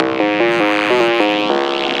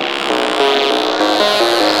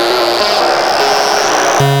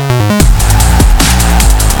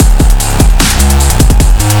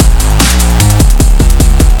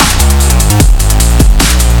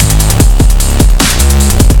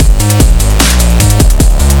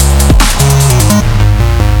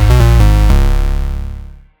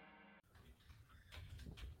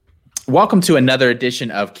Welcome to another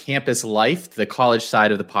edition of Campus Life, the college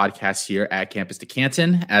side of the podcast here at Campus to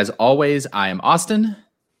Canton. As always, I am Austin.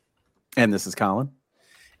 And this is Colin.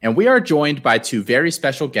 And we are joined by two very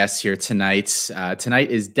special guests here tonight.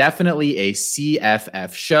 Tonight is definitely a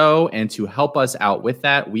CFF show. And to help us out with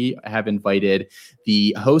that, we have invited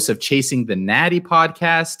the hosts of Chasing the Natty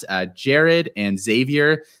podcast, Jared and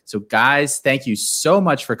Xavier. So guys, thank you so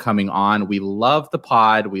much for coming on. We love the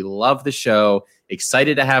pod. We love the show.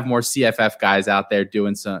 Excited to have more CFF guys out there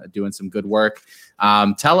doing some good work.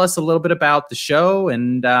 Tell us a little bit about the show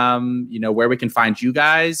and where we can find you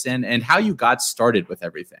guys and how you got started with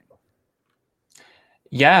everything.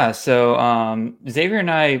 Yeah, so Xavier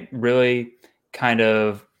and I really kind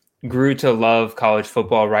of grew to love college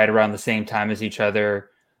football right around the same time as each other.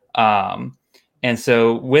 And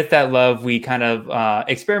so with that love, we kind of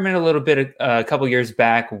experimented a little bit a couple years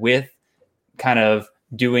back with kind of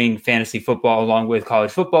doing fantasy football along with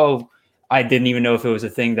college football. I didn't even know if it was a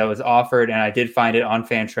thing that was offered, and I did find it on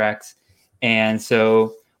Fantrax. And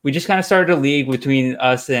so we just kind of started a league between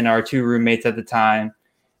us and our two roommates at the time,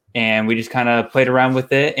 and we just kind of played around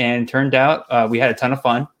with it, and turned out we had a ton of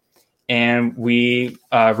fun. And we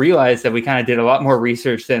realized that we kind of did a lot more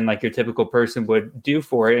research than like your typical person would do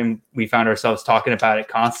for it, and we found ourselves talking about it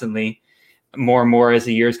constantly, more and more as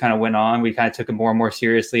the years kind of went on. We kind of took it more and more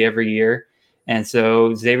seriously every year. And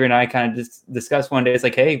so Xavier and I kind of just discussed one day, it's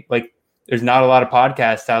like, hey, like there's not a lot of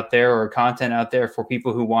podcasts out there or content out there for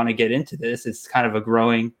people who want to get into this. It's kind of a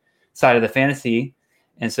growing side of the fantasy.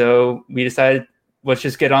 And so we decided, let's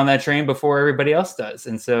just get on that train before everybody else does.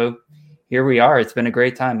 And so here we are. It's been a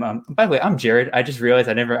great time. By the way, I'm Jared. I just realized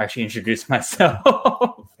I never actually introduced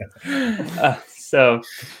myself. So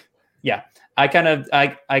yeah, I kind of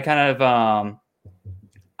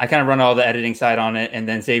run all the editing side on it, and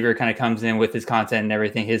then Xavier kind of comes in with his content and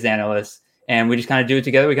everything, his analysts, and we just kind of do it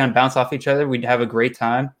together. We kind of bounce off each other. We have a great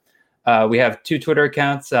time. We have two Twitter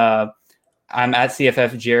accounts. I'm at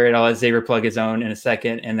CFF Jared. I'll let Xavier plug his own in a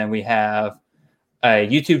second. And then we have a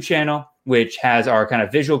YouTube channel, which has our kind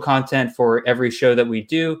of visual content for every show that we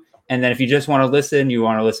do. And then if you just want to listen, you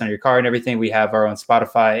want to listen on your car and everything, we have our own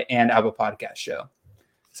Spotify and Apple Podcast show.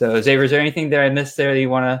 So Xavier, is there anything that I missed there that you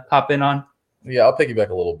want to hop in on? Yeah, I'll piggyback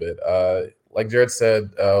a little bit. Like Jared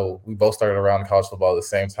said, we both started around college football at the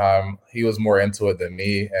same time. He was more into it than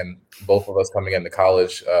me, and both of us coming into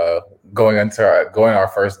college, going our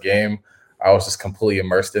first game, I was just completely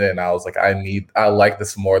immersed in it, and I was like, I like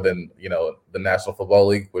this more than the National Football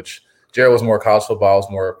League, which Jared was more college football, I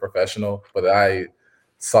was more professional, but I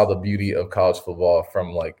saw the beauty of college football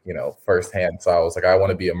from firsthand. So I was like, I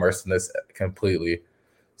want to be immersed in this completely.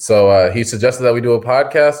 So he suggested that we do a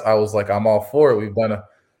podcast. I was like, I'm all for it. We've done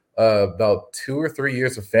about 2 or 3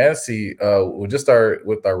 years of fantasy. We'll just start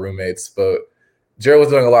with our roommates, but Jared was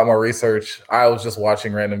doing a lot more research. I was just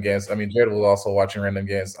watching random games. I mean, Jared was also watching random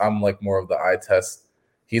games. I'm like more of the eye test.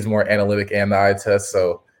 He's more analytic and the eye test.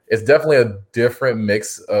 So it's definitely a different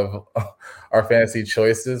mix of our fantasy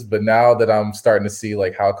choices. But now that I'm starting to see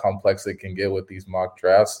like how complex it can get with these mock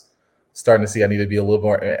drafts, starting to see I need to be a little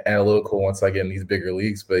more analytical once I get in these bigger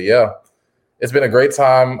leagues. But yeah, it's been a great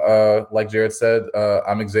time. Like Jared said,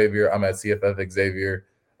 I'm Xavier. I'm at CFF Xavier.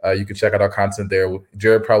 You can check out our content there.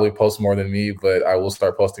 Jared probably posts more than me, but I will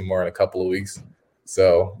start posting more in a couple of weeks.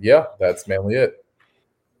 So yeah, that's mainly it.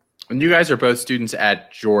 And you guys are both students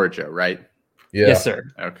at Georgia, right? Yeah. Yes, sir.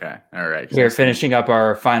 Okay. All right. We're finishing up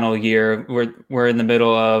our final year. We're in the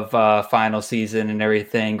middle of final season and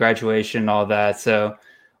everything, graduation, all that. So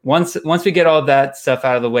once we get all that stuff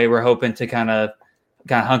out of the way, we're hoping to kind of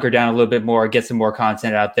hunker down a little bit more, get some more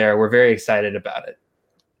content out there. We're very excited about it.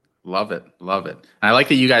 Love it. Love it. And I like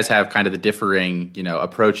that you guys have kind of the differing,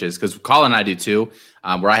 approaches, because Colin and I do too,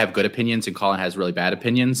 where I have good opinions and Colin has really bad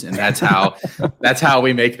opinions. And that's how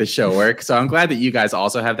we make the show work. So I'm glad that you guys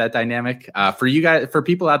also have that dynamic. For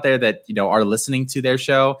people out there that, are listening to their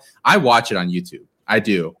show, I watch it on YouTube. I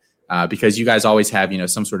do. Because you guys always have,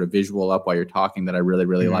 some sort of visual up while you're talking that I really,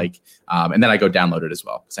 really like. And then I go download it as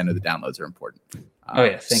well, because I know the downloads are important. Oh,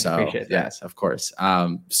 yeah. Thank you. Appreciate that. Yes, of course.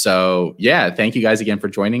 So, yeah, thank you guys again for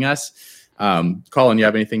joining us. Colin, you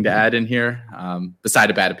have anything to add in here? Beside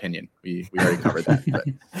a bad opinion. We already covered that.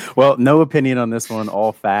 But. Well, no opinion on this one,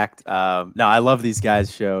 all fact. No, I love these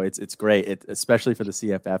guys' show. It's great, especially for the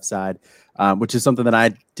CFF side, which is something that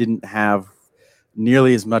I didn't have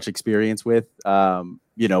nearly as much experience with.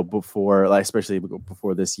 Before, especially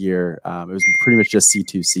before this year, it was pretty much just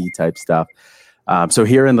C2C type stuff. So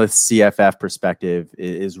hearing the CFF perspective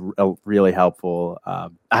is really helpful. I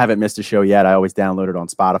haven't missed a show yet. I always download it on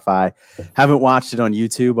Spotify. Haven't watched it on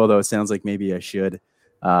YouTube, although it sounds like maybe I should.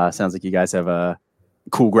 Sounds like you guys have a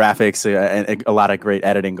cool graphics and a lot of great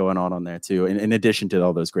editing going on there too, in addition to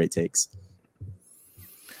all those great takes.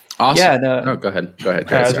 Awesome. Yeah, no, oh, go ahead. I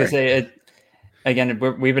was going to say, again,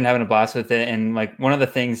 we've been having a blast with it. And like one of the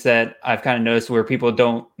things that I've kind of noticed where people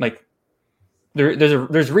don't like,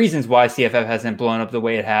 there's reasons why CFF hasn't blown up the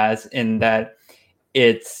way it has, in that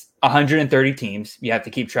it's 130 teams you have to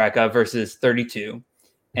keep track of versus 32.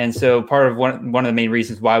 And so part of one of the main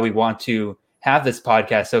reasons why we want to have this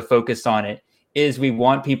podcast so focused on it is we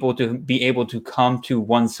want people to be able to come to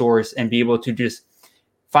one source and be able to just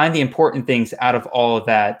find the important things out of all of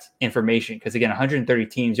that information. Because again, 130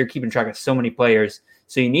 teams, you're keeping track of so many players.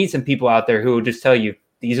 So you need some people out there who will just tell you,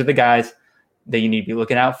 these are the guys that you need to be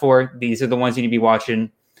looking out for. These are the ones you need to be watching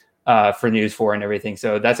for news for and everything.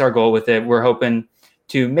 So that's our goal with it. We're hoping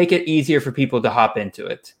to make it easier for people to hop into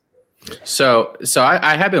it. So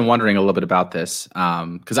I have been wondering a little bit about this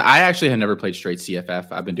because I actually have never played straight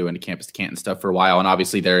CFF. I've been doing the Campus to Canton stuff for a while, and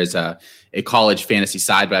obviously there is a college fantasy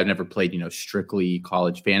side, but I've never played strictly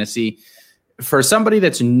college fantasy. For somebody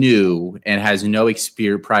that's new and has no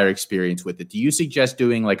prior experience with it, do you suggest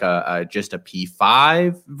doing like just a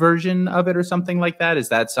P5 version of it or something like that? Is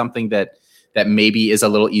that something that maybe is a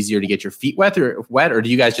little easier to get your feet wet, or do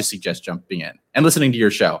you guys just suggest jumping in and listening to your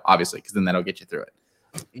show, obviously, because then that'll get you through it?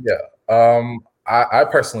 Yeah. I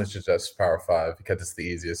personally suggest Power 5 because it's the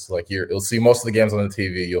easiest. Like you'll see most of the games on the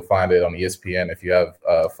TV. You'll find it on ESPN if you have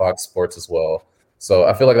Fox Sports as well. So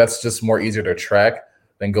I feel like that's just more easier to track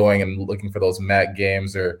than going and looking for those MAC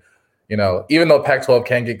games, or, even though Pac-12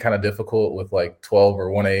 can get kind of difficult with like 12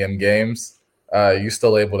 or 1 a.m. games, you're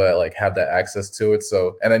still able to like have that access to it.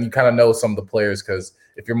 So, and then you kind of know some of the players, because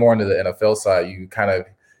if you're more into the NFL side, you kind of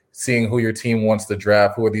seeing who your team wants to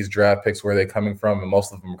draft, who are these draft picks, where are they coming from, and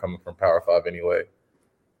most of them are coming from Power 5 anyway.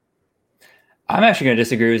 I'm actually going to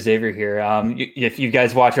disagree with Xavier here. If you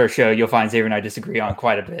guys watch our show, you'll find Xavier and I disagree on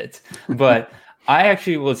quite a bit. But I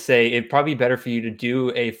actually will say it'd probably be better for you to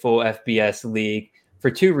do a full FBS league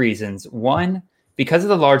for two reasons. One, because of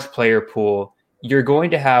the large player pool, you're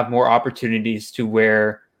going to have more opportunities to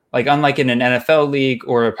where, like unlike in an NFL league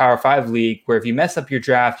or a Power 5 league, where if you mess up your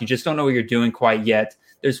draft, you just don't know what you're doing quite yet.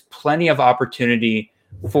 There's plenty of opportunity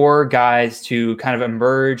for guys to kind of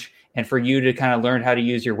emerge and for you to kind of learn how to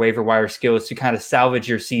use your waiver wire skills to kind of salvage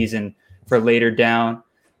your season for later down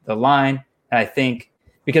the line. And I think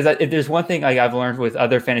because if there's one thing like I've learned with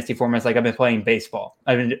other fantasy formats, like I've been playing baseball.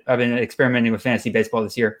 I've been experimenting with fantasy baseball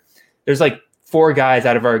this year. There's like 4 guys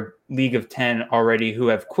out of our league of 10 already who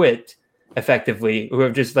have quit effectively, who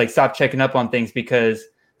have just like stopped checking up on things because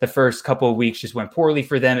the first couple of weeks just went poorly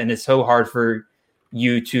for them. And it's so hard for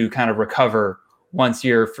you to kind of recover once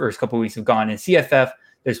your first couple of weeks have gone. In CFF,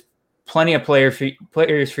 there's plenty of players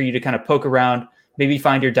for you to kind of poke around, maybe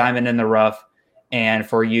find your diamond in the rough, and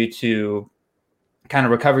for you to kind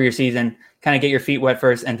of recover your season, kind of get your feet wet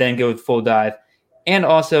first, and then go with full dive. And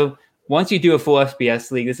also, once you do a full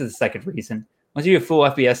FBS league, this is the second reason. Once you do full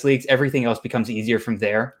FBS leagues, everything else becomes easier from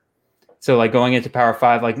there. So like going into Power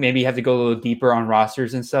 5, like maybe you have to go a little deeper on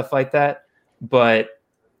rosters and stuff like that. But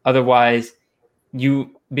otherwise,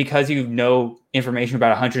 because you know information about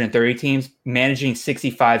 130 teams, managing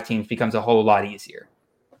 65 teams becomes a whole lot easier.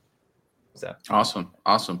 So awesome.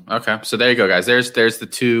 Okay, so there you go, guys. There's the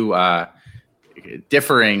two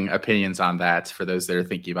differing opinions on that for those that are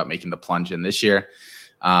thinking about making the plunge in this year.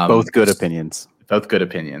 Both good opinions. Both good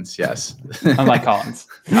opinions, yes. Unlike Collins.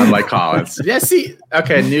 Unlike Collins. Yeah, see,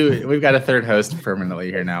 okay, we've got a third host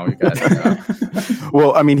permanently here now. We've got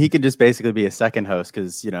well, I mean, he could just basically be a second host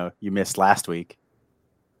because, you missed last week.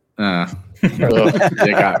 You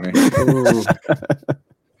got me.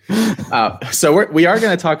 So we are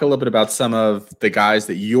going to talk a little bit about some of the guys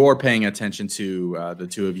that you're paying attention to, the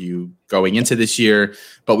two of you going into this year.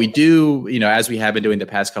 But we do, as we have been doing the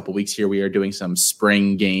past couple of weeks here, we are doing some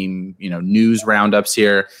spring game, news roundups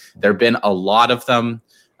here. There have been a lot of them.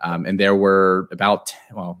 And there were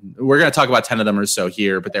we're going to talk about 10 of them or so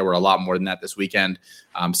here, but there were a lot more than that this weekend.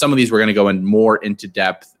 Some of these we're going to go in more into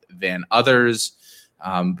depth than others.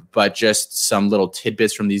 But just some little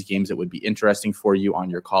tidbits from these games that would be interesting for you on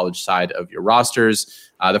your college side of your rosters.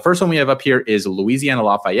 The first one we have up here is Louisiana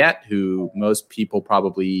Lafayette, who most people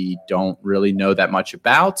probably don't really know that much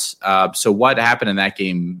about. So what happened in that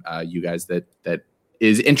game, you guys, that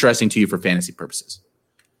is interesting to you for fantasy purposes?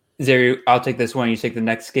 Xavier, I'll take this one. You take the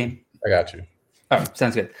next game. I got you. All right,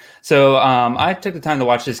 sounds good. So I took the time to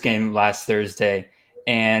watch this game last Thursday.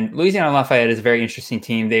 And Louisiana Lafayette is a very interesting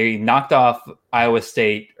team. They knocked off Iowa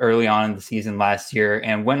State early on in the season last year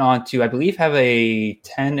and went on to, I believe, have a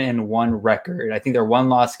 10-1 record. I think their one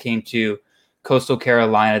loss came to Coastal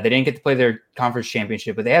Carolina. They didn't get to play their conference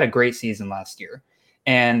championship, but they had a great season last year.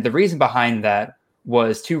 And the reason behind that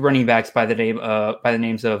was two running backs by the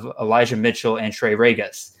names of Elijah Mitchell and Trey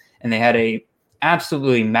Regas. And they had a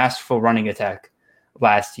absolutely masterful running attack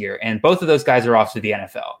last year. And both of those guys are off to the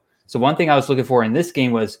NFL. So one thing I was looking for in this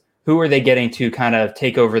game was who are they getting to kind of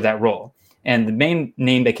take over that role? And the main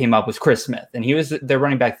name that came up was Chris Smith. And he was their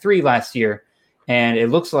running back 3 last year. And it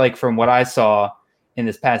looks like from what I saw in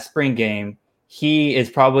this past spring game, he is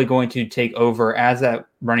probably going to take over as that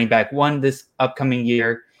running back 1 this upcoming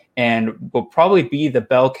year and will probably be the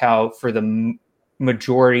bell cow for the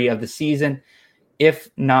majority of the season, if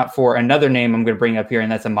not for another name I'm going to bring up here,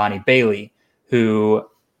 and that's Amani Bailey, who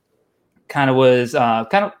kind of was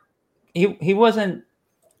he wasn't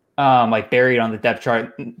like buried on the depth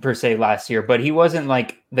chart per se last year, but he wasn't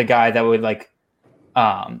like the guy that would that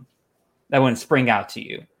wouldn't spring out to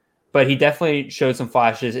you. But he definitely showed some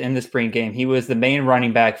flashes in the spring game. He was the main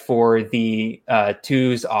running back for the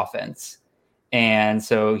Twos offense. And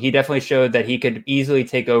so he definitely showed that he could easily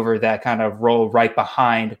take over that kind of role right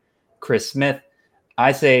behind Chris Smith.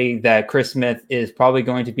 I say that Chris Smith is probably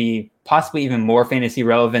going to be possibly even more fantasy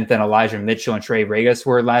relevant than Elijah Mitchell and Trey Regas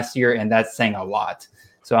were last year, and that's saying a lot.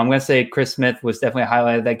 So I'm going to say Chris Smith was definitely a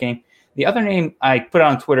highlight of that game. The other name I put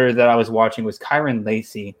on Twitter that I was watching was Kyren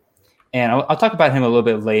Lacy. And I'll talk about him a little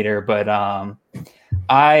bit later, but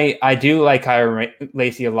I do like Kyren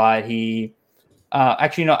Lacy a lot. He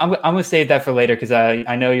actually, no, I'm going to save that for later because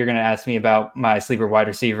I know you're going to ask me about my sleeper wide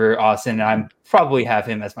receiver, Austin, and I probably have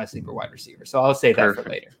him as my sleeper wide receiver. So I'll save that for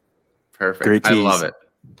later. Perfect. Great tease.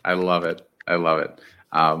 I love it.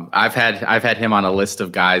 I've had him on a list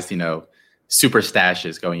of guys, super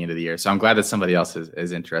stashes going into the year. So I'm glad that somebody else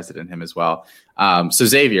is interested in him as well. So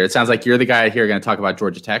Xavier, it sounds like you're the guy here going to talk about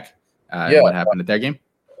Georgia Tech. And what happened at their game?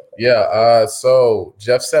 Yeah. So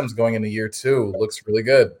Jeff Sims going into year 2 looks really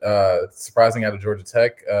good. Surprising out of Georgia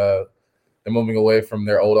Tech. They're moving away from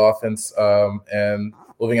their old offense and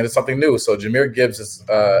moving into something new. So Jahmyr Gibbs is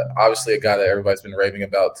obviously a guy that everybody's been raving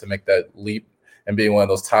about to make that leap and being one of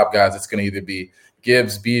those top guys. It's going to either be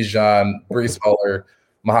Gibbs, Bijan, Breece Hall,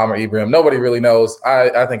 Muhammad Ibrahim. Nobody really knows.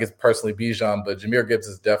 I think it's personally Bijan, but Jahmyr Gibbs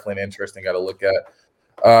is definitely an interesting guy to look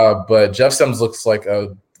at. But Jeff Sims looks like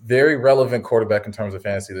a very relevant quarterback in terms of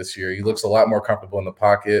fantasy this year. He looks a lot more comfortable in the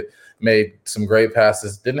pocket, made some great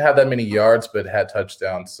passes, didn't have that many yards, but had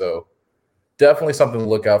touchdowns. So definitely something to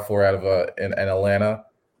look out for out of in Atlanta.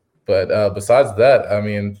 But besides that, I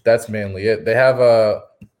mean, that's mainly it. They have a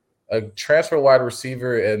transfer wide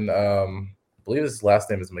receiver, and I believe his last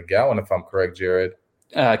name is McGowan, if I'm correct, Jared.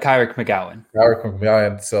 Kyrick McGowan. Kyrick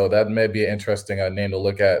McGowan. So that may be an interesting name to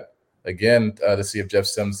look at again to see if Jeff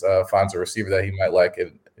Sims finds a receiver that he might like.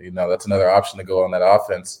 And that's another option to go on that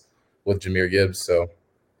offense with Jahmyr Gibbs. So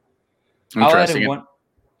interesting.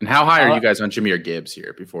 And how high are you guys on Jahmyr Gibbs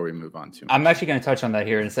here before we move on to? I'm actually going to touch on that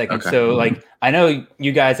here in a second. Okay. So, I know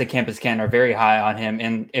you guys at Campus Canton are very high on him,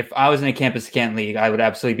 and if I was in a Campus Canton league, I would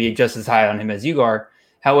absolutely be just as high on him as you are.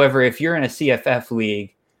 However, if you're in a CFF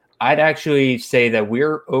league, I'd actually say that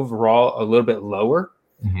we're overall a little bit lower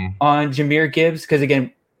on Jahmyr Gibbs because,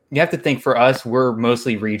 again, you have to think for us, we're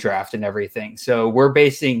mostly redraft and everything. So we're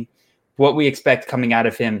basing what we expect coming out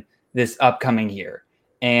of him this upcoming year.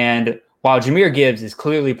 And while Jahmyr Gibbs is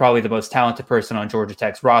clearly probably the most talented person on Georgia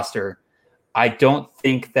Tech's roster, I don't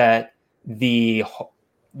think that the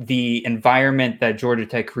environment that Georgia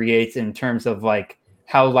Tech creates in terms of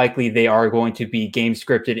how likely they are going to be game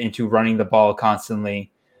scripted into running the ball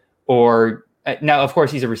constantly, or now, of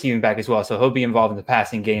course, he's a receiving back as well, so he'll be involved in the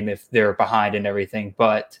passing game if they're behind and everything.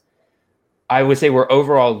 But I would say we're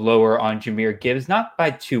overall lower on Jahmyr Gibbs, not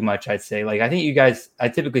by too much, I'd say. I think I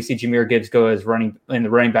typically see Jahmyr Gibbs go as running in the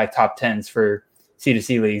running back top 10s for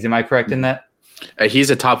C2C leagues. Am I correct in that?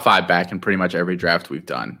 He's a top 5 back in pretty much every draft we've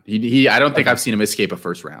done. I don't think I've seen him escape a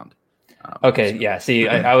first round. Yeah. See,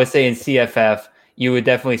 I would say in CFF, you would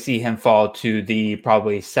definitely see him fall to the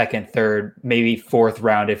probably 2nd, 3rd, maybe 4th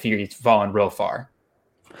round if he's fallen real far.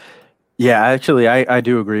 Yeah, actually, I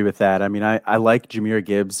do agree with that. I mean, I like Jahmyr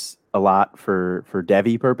Gibbs a lot for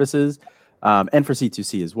Devy purposes and for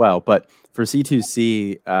C2C as well. But for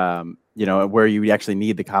C2C, where you actually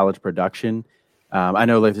need the college production, I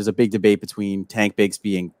know there's a big debate between Tank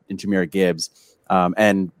Bigsby and Jahmyr Gibbs.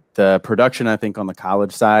 And the production, I think, on the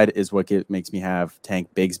college side is what makes me have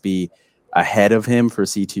Tank Bigsby ahead of him for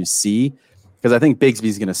C2C, because I think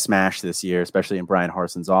Bigsby's going to smash this year, especially in Brian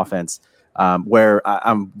Harson's offense, where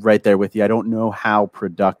I'm right there with you. I don't know how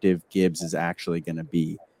productive Gibbs is actually going to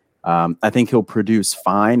be. I think he'll produce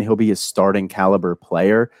fine. He'll be a starting caliber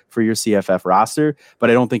player for your CFF roster, but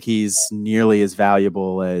I don't think he's nearly as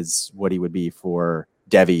valuable as what he would be for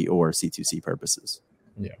Devy or C2C purposes.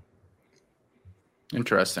 Yeah.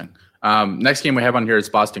 Interesting. Next game we have on here is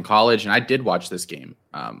Boston College, and I did watch this game.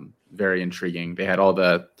 Very intriguing. They had all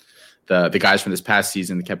the guys from this past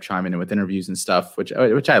season that kept chiming in with interviews and stuff, which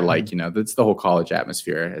I like. You know, that's the whole college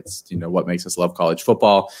atmosphere. It's, you know, what makes us love college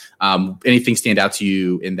football. Anything stand out to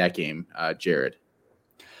you in that game, Jared?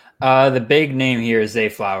 The big name here is Zay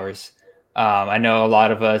Flowers. I know a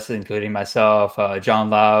lot of us, including myself, John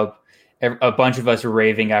Laub, a bunch of us were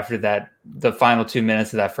raving after the final 2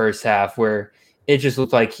 minutes of that first half, where it just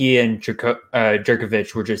looked like he and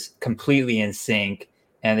Jurkovec were just completely in sync,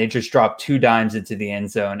 and they just dropped 2 dimes into the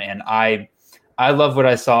end zone. And I love what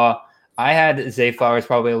I saw. I had Zay Flowers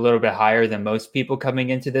probably a little bit higher than most people coming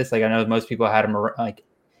into this. Like, I know most people had him like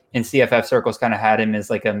in CFF circles, kind of had him as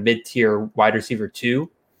like a mid-tier wide receiver 2.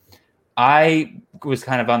 I was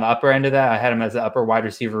kind of on the upper end of that. I had him as an upper wide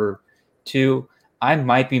receiver 2. I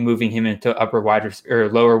might be moving him into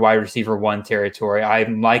lower wide receiver 1 territory.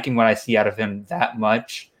 I'm liking what I see out of him that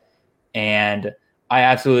much. And I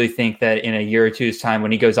absolutely think that in a year or two's time,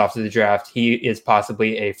 when he goes off to the draft, he is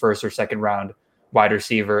possibly a first or second round wide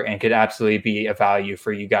receiver and could absolutely be a value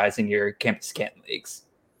for you guys in your Campus Canton leagues.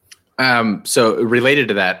 So related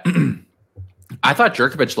to that, I thought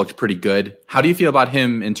Jurkovec looked pretty good. How do you feel about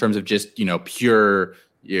him in terms of just, you know, pure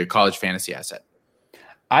college fantasy asset?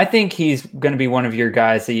 I think he's going to be one of your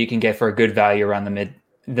guys that you can get for a good value around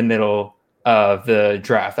the middle of the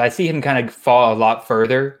draft. I see him kind of fall a lot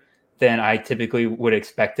further than I typically would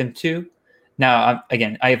expect him to. Now,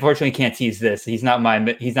 again, I unfortunately can't tease this. He's not my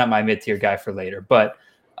mid-tier guy for later. But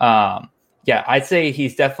yeah, I'd say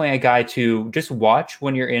he's definitely a guy to just watch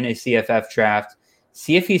when you're in a CFF draft.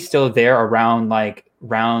 See if he's still there around like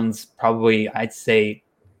rounds, probably I'd say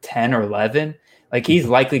 10 or 11. Like, he's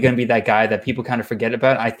likely going to be that guy that people kind of forget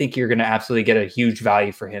about. I think you're going to absolutely get a huge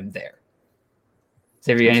value for him there.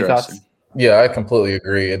 Xavier, any thoughts? Yeah, I completely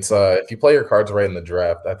agree. It's if you play your cards right in the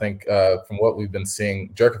draft, I think from what we've been seeing,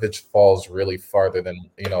 Jurkovec falls really farther than,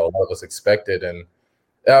 you know, a lot of us expected. And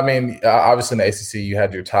I mean, obviously in the ACC, you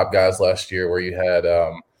had your top guys last year where you had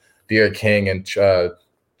De'Aaron King and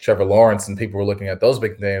Trevor Lawrence, and people were looking at those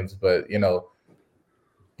big names. But, you know,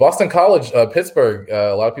 Boston College, Pittsburgh,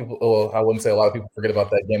 a lot of people, well, I wouldn't say a lot of people forget about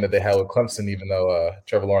that game that they had with Clemson, even though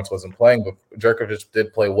Trevor Lawrence wasn't playing. But Jurkovec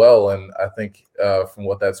did play well, and I think from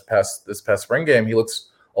what this past spring game, he looks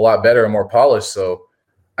a lot better and more polished. So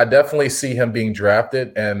I definitely see him being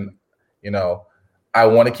drafted, and, you know, I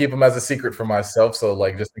want to keep him as a secret for myself. So,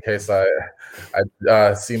 like, just in case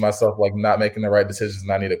I see myself like not making the right decisions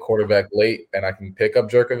and I need a quarterback late and I can pick up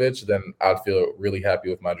Jurkovec, then I'd feel really happy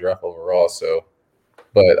with my draft overall. So,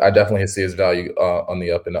 but I definitely see his value on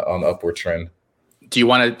the upward trend. Do you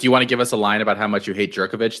want to give us a line about how much you hate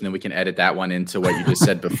Jurkovec, and then we can edit that one into what you just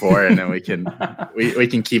said before, and then we can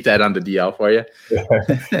keep that on the DL for you.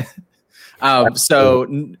 So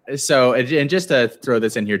and just to throw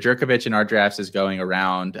this in here, Jurkovec in our drafts is going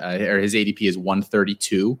around, or his ADP is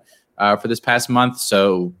 132 for this past month.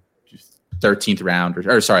 So 13th round or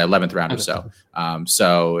 11th round or so.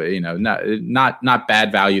 So, you know, not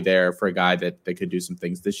bad value there for a guy that could do some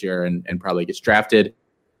things this year and probably gets drafted.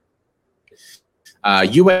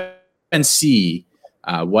 UNC,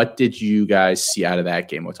 what did you guys see out of that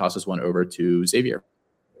game? We'll toss this one over to Xavier.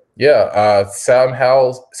 Yeah, Sam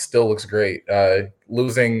Howell still looks great.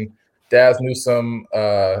 Losing Daz Newsome,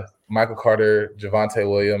 Michael Carter, Javonte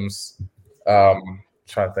Williams.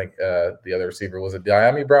 Trying to think, the other receiver, was it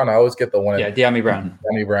Dyami Brown? I always get the one. Yeah, Dyami Brown.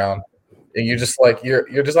 Dyami Brown. And you're just like you're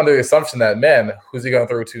just under the assumption that, man, who's he going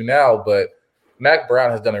to throw to now? But Mac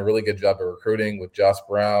Brown has done a really good job of recruiting with Josh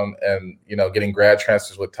Brown and, you know, getting grad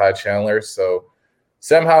transfers with Ty Chandler. So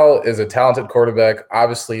Sam Howell is a talented quarterback.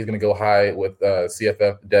 Obviously, he's going to go high with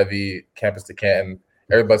CFF, Devi, Campus to Canton.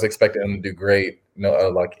 Everybody's expecting him to do great, you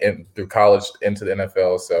know, through college into the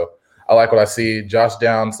NFL. So I like what I see. Josh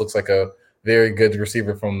Downs looks like a very good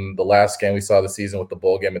receiver from the last game we saw the season with the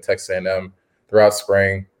bowl game at Texas A&M throughout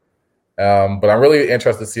spring. But I'm really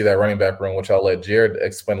interested to see that running back room, which I'll let Jared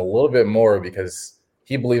explain a little bit more because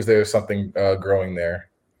he believes there's something growing there.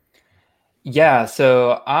 Yeah,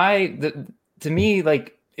 so to me,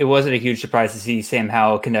 like, it wasn't a huge surprise to see Sam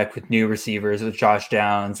Howell connect with new receivers with Josh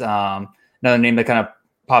Downs. Another name that kind of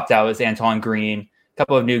popped out was Antoine Green. A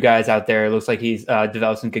couple of new guys out there. It looks like he's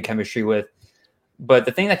developed some good chemistry with. But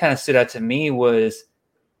the thing that kind of stood out to me was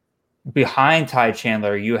behind Ty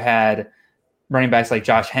Chandler, you had running backs like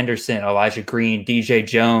Josh Henderson, Elijah Green, DJ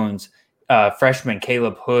Jones, freshman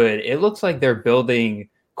Caleb Hood. It looks like they're building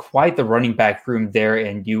quite the running back room there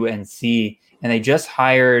in UNC. And they just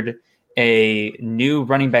hired a new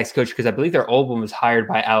running backs coach because I believe their old one was hired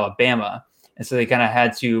by Alabama. And so they kind of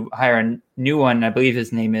had to hire a new one. I believe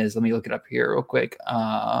his name is, let me look it up here real quick.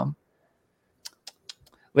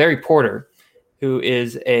 Larry Porter, who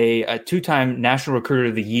is a two-time National Recruiter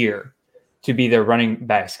of the Year, to be their running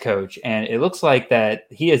backs coach. And it looks like that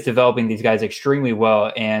he is developing these guys extremely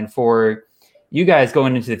well. And for you guys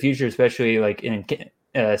going into the future, especially like in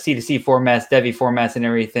C2C formats, Devy formats and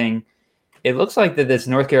everything, it looks like that this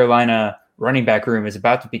North Carolina running back room is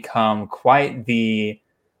about to become quite the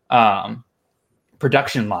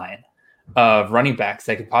production line of running backs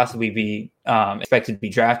that could possibly be expected to be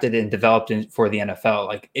drafted and developed for the NFL.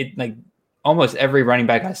 Like almost every running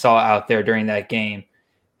back I saw out there during that game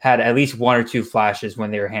had at least one or two flashes when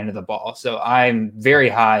they were handed the ball. So I'm very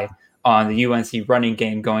high on the UNC running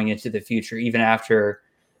game going into the future, even after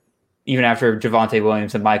Javonte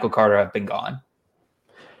Williams and Michael Carter have been gone.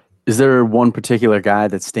 Is there one particular guy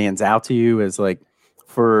that stands out to you as like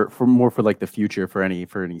for like the future for any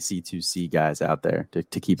C2C guys out there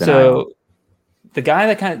to keep an eye on? The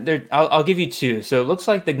guy that I'll give you two. So it looks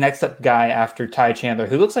like the next up guy after Ty Chandler,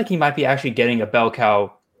 who looks like he might be actually getting a bell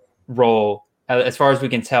cow role, as far as we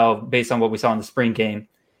can tell based on what we saw in the spring game.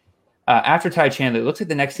 After Ty Chandler, it looks like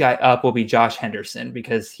the next guy up will be Josh Henderson,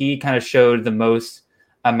 because he kind of showed the most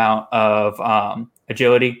amount of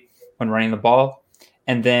agility when running the ball.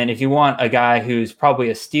 And then if you want a guy who's probably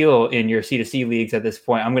a steal in your C2C leagues at this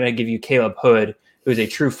point, I'm going to give you Caleb Hood, who's a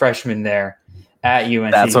true freshman there at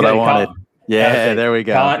UNC. That's what I wanted. Yeah, there we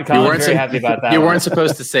go. Colin's very happy about that. You weren't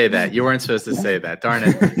supposed to say that. You weren't supposed to say that. Darn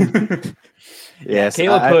it. Yes,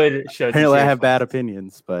 Caleb Hood showed. Apparently, I have bad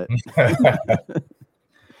opinions, but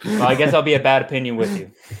well, I guess I'll be a bad opinion with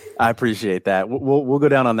you. I appreciate that. We'll go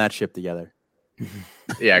down on that ship together.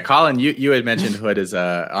 Yeah, Colin, you had mentioned Hood as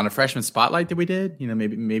on a freshman spotlight that we did.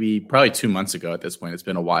 Maybe probably 2 months ago at this point. It's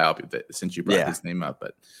been a while since you brought his name up.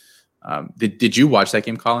 But did you watch that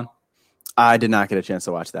game, Colin? I did not get a chance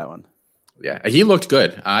to watch that one. Yeah, he looked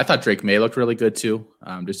good. I thought Drake May looked really good too.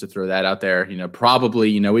 Just to throw that out there,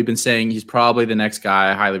 probably, we've been saying he's probably the next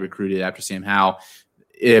guy highly recruited after Sam Howell.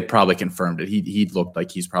 It probably confirmed it. He looked like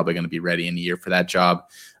he's probably going to be ready in a year for that job.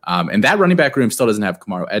 And that running back room still doesn't have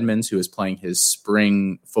Kamaro Edmonds, who is playing his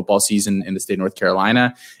spring football season in the state of North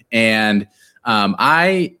Carolina. And I'm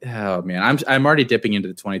already dipping into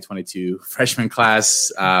the 2022 freshman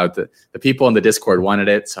class. The people in the Discord wanted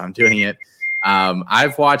it, so I'm doing it.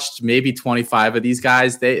 I've watched maybe 25 of these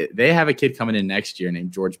guys. They have a kid coming in next year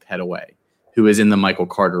named George Pettaway, who is in the Michael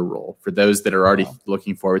Carter role. For those that are already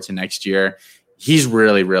looking forward to next year, he's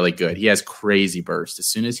really, really good. He has crazy burst. As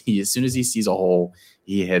soon as he sees a hole,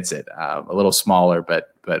 he hits it. A little smaller,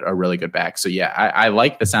 but a really good back. So yeah, I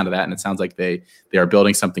like the sound of that, and it sounds like they are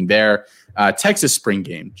building something there. Texas spring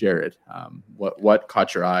game, Jared. What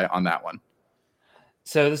caught your eye on that one?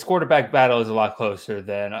 So this quarterback battle is a lot closer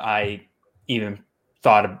than I even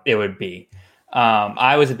thought it would be.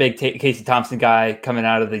 I was a big Casey Thompson guy coming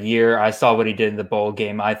out of the year. I saw what he did in the bowl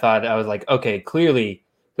game. I was like, okay, clearly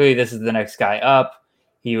this is the next guy up.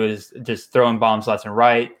 He was just throwing bombs left and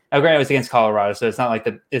right. Now, granted, it was against Colorado, so it's not like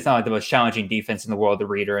the most challenging defense in the world to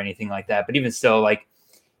read or anything like that. But even still, like,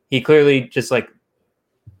 he clearly just like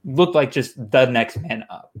looked like just the next man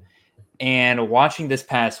up. And watching this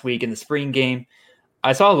past week in the spring game,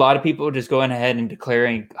 I saw a lot of people just going ahead and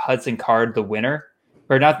declaring Hudson Card the winner,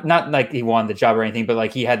 or not like he won the job or anything, but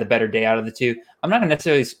like he had the better day out of the two. I'm not going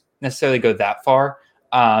to necessarily go that far.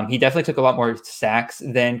 He definitely took a lot more sacks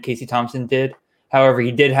than Casey Thompson did. However,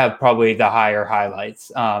 he did have probably the higher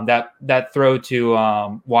highlights. That throw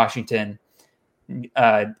to Washington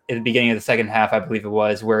at the beginning of the second half, I believe it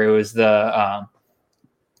was, where it was the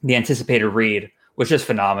anticipated read, was just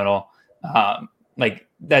phenomenal. Like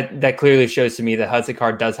that clearly shows to me that Hudson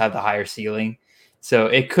Card does have the higher ceiling. So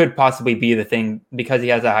it could possibly be the thing, because he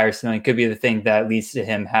has a higher ceiling, could be the thing that leads to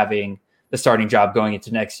him having the starting job going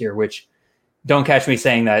into next year, which don't catch me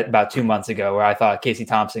saying that about 2 months ago, where I thought Casey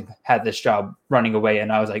Thompson had this job running away.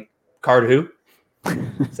 And I was like, Card who?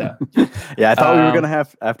 So yeah, I thought we were going to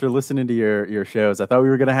have, after listening to your shows, I thought we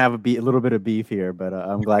were going to have a little bit of beef here, but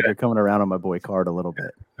I'm glad you're coming around on my boy Card a little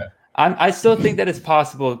bit. I still think that it's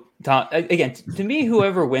possible. Tom, again, to me,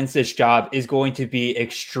 whoever wins this job is going to be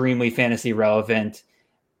extremely fantasy relevant.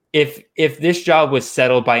 If this job was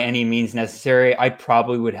settled by any means necessary, I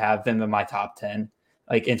probably would have them in my top 10,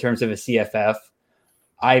 like in terms of a CFF.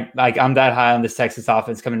 I'm that high on this Texas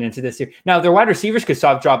offense coming into this year. Now, their wide receivers could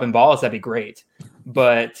stop dropping balls. That'd be great.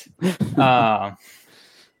 But yeah,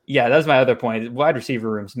 that's my other point. Wide receiver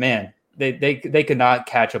rooms, man. They could not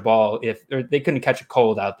catch a ball or they couldn't catch a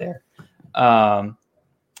cold out there.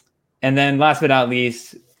 And then last but not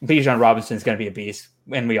least, Bijan Robinson is going to be a beast,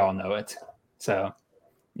 and we all know it. So,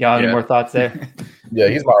 Y'all any more thoughts there? Yeah,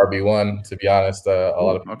 he's my RB1, to be honest. A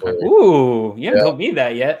lot of people. Okay. Ooh, you haven't told me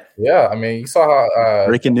that yet. Yeah, I mean, you saw how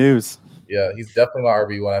breaking news. Yeah, he's definitely my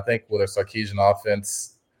RB1. I think with a Sarkisian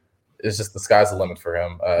offense, it's just the sky's the limit for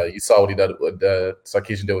him. You saw what he did with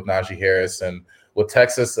Sarkisian did with Najee Harris, and with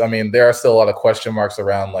Texas. I mean, there are still a lot of question marks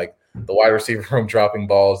around like the wide receiver room dropping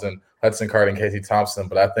balls and Hudson Card and Casey Thompson.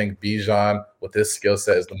 But I think Bijan with his skill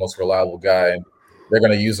set is the most reliable guy, and they're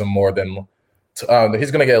going to use him more than he's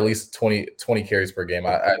going to get at least 20 carries per game.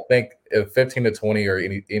 I think 15 to 20 or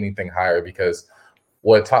anything higher, because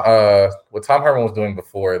what Tom Herman was doing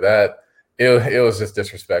before that, it was just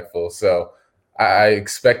disrespectful. So I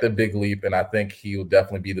expect a big leap, and I think he will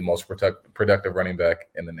definitely be the most productive running back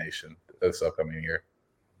in the nation this upcoming year.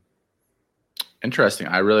 Interesting.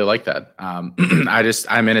 I really like that. I'm in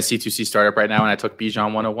a C2C startup right now, and I took Bijan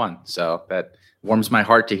 101. So that warms my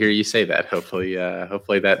heart to hear you say that. Hopefully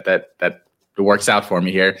that works out for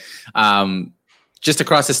me here. Just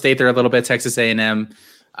across the state there a little bit, Texas A&M.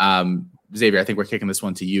 Xavier, I think we're kicking this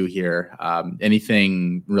one to you here.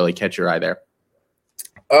 Anything really catch your eye there?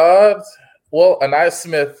 Well, Ainias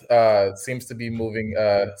Smith seems to be moving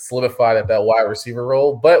solidified at that wide receiver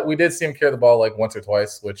role, but we did see him carry the ball like once or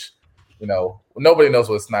twice, which, nobody knows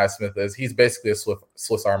what Ainias Smith is. He's basically a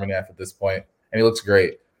Swiss Army knife at this point, and he looks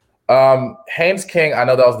great. Haynes King, I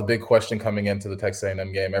know that was the big question coming into the Texas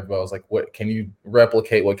A&M game. Everybody was like, "What can you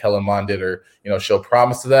replicate what Kellen Mond did, or show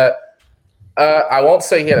promise to that?" I won't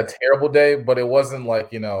say he had a terrible day, but it wasn't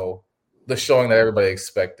like the showing that everybody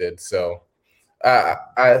expected. So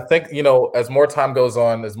I think as more time goes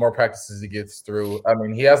on, as more practices he gets through, I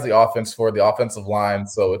mean, he has the offense for the offensive line,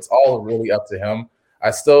 so it's all really up to him. I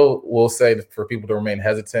still will say that for people to remain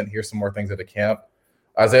hesitant, here's some more things at the camp.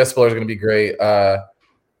 Isaiah Spiller is going to be great.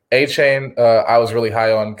 A-Chain, I was really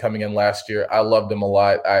high on coming in last year. I loved him a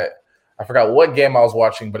lot. I forgot what game I was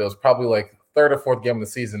watching, but it was probably like third or fourth game of the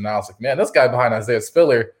season. And I was like, man, this guy behind Isaiah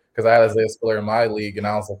Spiller, because I had Isaiah Spiller in my league, and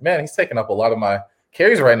I was like, man, he's taking up a lot of my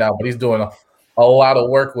carries right now, but he's doing a lot of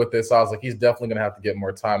work with this. So I was like, he's definitely going to have to get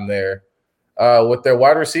more time there. With their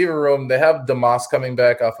wide receiver room, they have DeMoss coming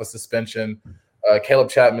back off a suspension. Caleb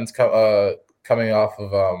Chapman's coming off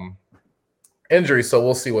of injury, so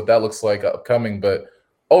we'll see what that looks like upcoming. But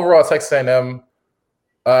overall, Texas A&M,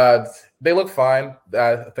 they look fine.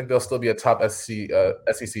 I think they'll still be a top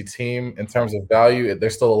SEC team in terms of value.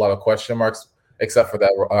 There's still a lot of question marks, except for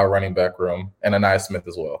that running back room and Ainias Smith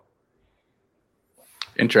as well.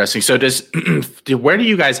 Interesting. So where do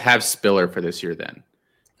you guys have Spiller for this year then?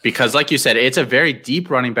 Because like you said, it's a very deep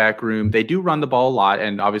running back room. They do run the ball a lot,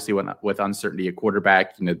 and obviously with uncertainty at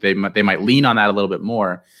quarterback, they might lean on that a little bit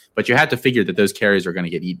more. But you had to figure that those carries are going to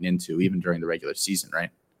get eaten into even during the regular season, right?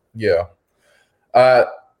 Yeah.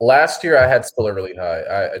 Last year I had Spiller really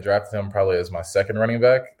high. I drafted him probably as my second running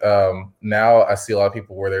back. Now I see a lot of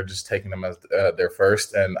people where they're just taking him as their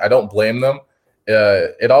first, and I don't blame them.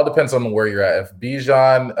 It all depends on where you're at. If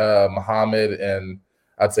Bijan, Muhammad, and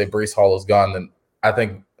I'd say Breece Hall is gone, then I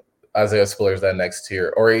think Isaiah Spiller is that next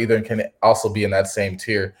tier, or either can also be in that same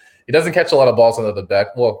tier. He doesn't catch a lot of balls under the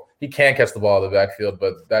back. Well, he can catch the ball in the backfield,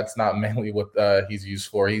 but that's not mainly what he's used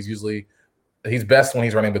for. He's best when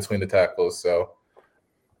he's running between the tackles. So,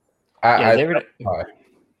 Xavier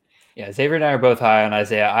and I are both high on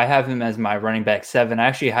Isaiah. I have him as my running back 7. I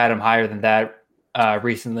actually had him higher than that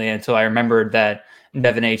recently until I remembered that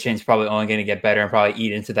Devin A-Chain is probably only going to get better and probably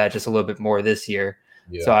eat into that just a little bit more this year.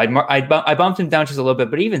 Yeah. So I bumped him down just a little bit,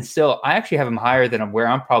 but even still, I actually have him higher than where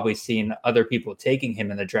I'm probably seeing other people taking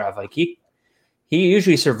him in the draft. Like he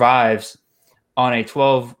usually survives on a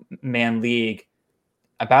 12-man league.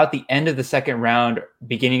 About the end of the second round,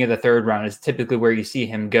 beginning of the third round is typically where you see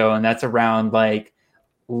him go, and that's around like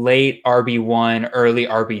late RB1, early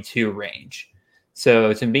RB2 range.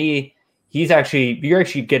 So to me, you're actually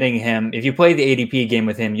getting him. If you play the ADP game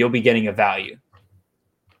with him, you'll be getting a value.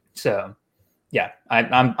 So. Yeah,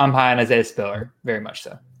 I'm high on Isaiah Spiller, very much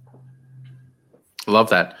so. Love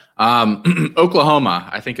that. Oklahoma,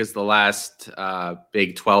 I think, is the last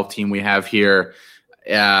Big 12 team we have here.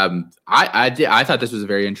 I thought this was a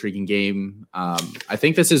very intriguing game. I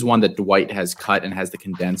think this is one that Dwight has cut and has the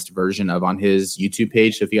condensed version of on his YouTube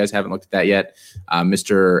page. So if you guys haven't looked at that yet,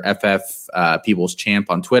 Mr. FF People's Champ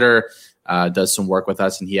on Twitter does some work with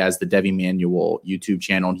us, and he has the Devi Manual YouTube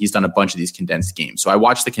channel, and he's done a bunch of these condensed games. So I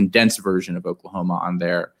watched the condensed version of Oklahoma on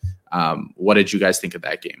there. What did you guys think of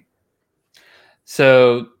that game?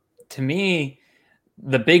 So to me,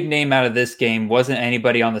 the big name out of this game wasn't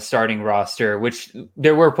anybody on the starting roster, which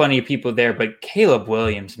there were plenty of people there, but Caleb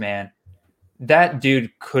Williams, man, that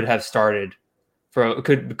dude could have started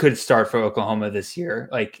could start for Oklahoma this year.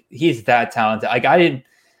 Like he's that talented. Like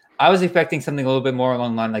I was expecting something a little bit more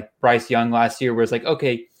along the line like Bryce Young last year, where it's like,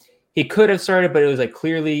 okay, he could have started, but it was like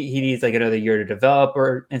clearly he needs like another year to develop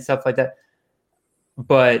and stuff like that.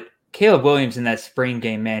 But Caleb Williams in that spring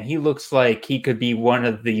game, man, he looks like he could be one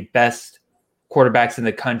of the best quarterbacks in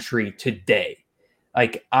the country today.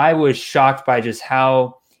 Like, I was shocked by just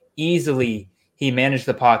how easily he managed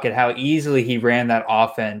the pocket, how easily he ran that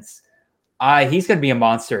offense. He's going to be a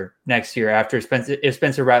monster next year if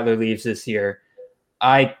Spencer Rattler leaves this year.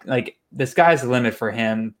 The sky's the limit for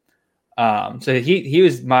him. So he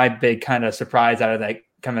was my big kind of surprise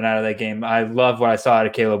coming out of that game. I love what I saw out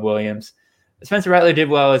of Caleb Williams. Spencer Rattler did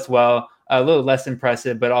well as well, a little less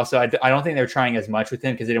impressive, but also I don't think they were trying as much with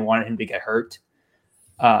him because they didn't want him to get hurt.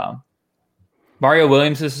 Mario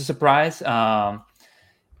Williams is a surprise.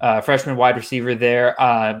 Freshman wide receiver there.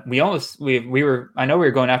 I know we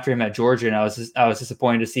were going after him at Georgia, and I was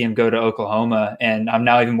disappointed to see him go to Oklahoma, and I'm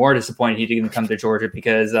now even more disappointed he didn't come to Georgia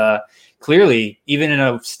because clearly, even in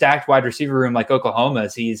a stacked wide receiver room like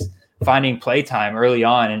Oklahoma's, he's finding play time early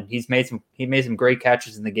on, and he made some great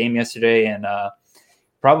catches in the game yesterday, and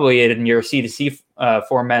probably in your C2C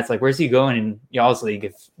formats. Like, where's he going in y'all's league?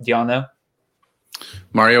 Do y'all know?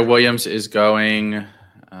 Mario Williams is going.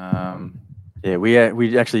 Yeah, we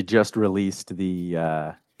actually just released the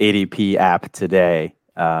ADP app today,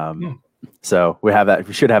 so we have that.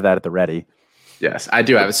 We should have that at the ready. Yes, I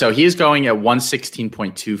do have it. So he's going at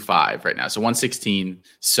 116.25 right now. So 116.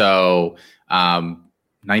 So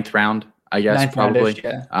ninth round, I guess, probably.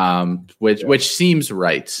 Yeah. Which seems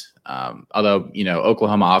right. Although,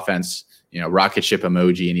 Oklahoma offense, rocket ship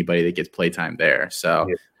emoji, anybody that gets playtime there. So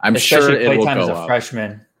yeah. I'm Especially sure it will go as a up.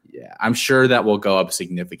 Freshman. Yeah, I'm sure that will go up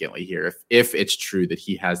significantly here if it's true that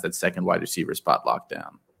he has that second wide receiver spot locked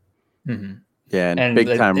down. Mm-hmm. Yeah, and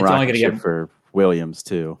big time rocket ship for Williams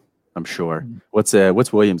too. I'm sure. Mm-hmm.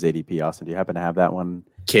 What's Williams' ADP, Austin? Do you happen to have that one?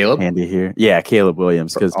 Caleb handy here? Yeah, Caleb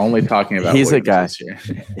Williams. Because only talking about he's Williams a guy.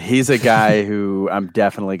 He's a guy who I'm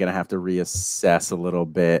definitely going to have to reassess a little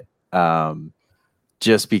bit.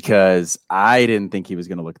 Just because I didn't think he was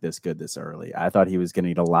going to look this good this early. I thought he was going to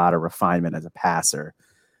need a lot of refinement as a passer.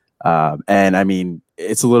 And I mean,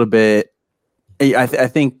 it's a little bit, I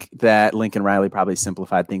think that Lincoln Riley probably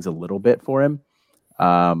simplified things a little bit for him,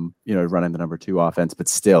 running the number 2 offense, but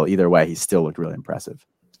still, either way, he still looked really impressive.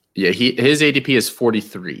 Yeah. His ADP is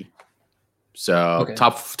 43. So okay.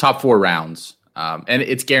 top 4 rounds. And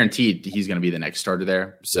it's guaranteed he's going to be the next starter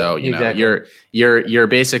there. So, exactly. You're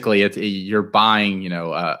basically, you're buying,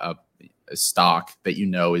 a stock that,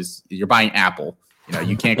 you're buying Apple,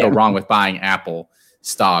 you can't go wrong with buying Apple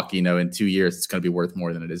stock, in 2 years, it's going to be worth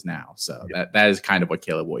more than it is now. So that is kind of what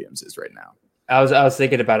Caleb Williams is right now. I was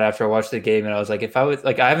thinking about it after I watched the game, and I was like, if I was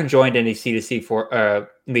like, I haven't joined any C2C for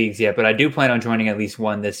leagues yet, but I do plan on joining at least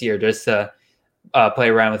one this year just to play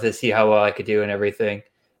around with it, see how well I could do and everything.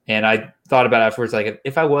 And I thought about it afterwards, like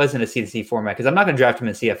if I was in a C2C format, because I'm not going to draft him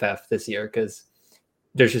in CFF this year because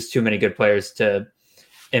there's just too many good players to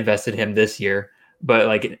invest in him this year. But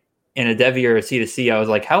like in a Devy or a C2C, I was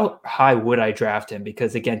like, how high would I draft him?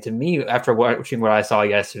 Because again, to me, after watching what I saw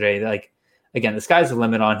yesterday, like again, the sky's the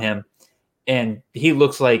limit on him. And he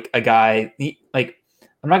looks like a guy, I'm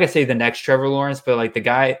not going to say the next Trevor Lawrence, but like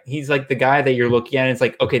he's like the guy that you're looking at. And it's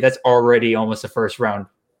like, okay, that's already almost a first round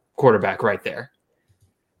quarterback right there.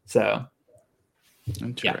 So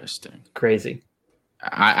interesting. Yeah, crazy.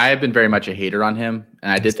 I have been very much a hater on him.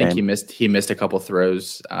 And I did think he missed a couple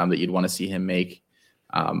throws that you'd want to see him make.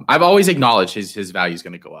 I've always acknowledged his value is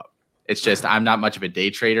going to go up. It's just I'm not much of a day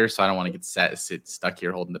trader, so I don't want to sit stuck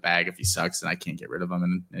here holding the bag if he sucks and I can't get rid of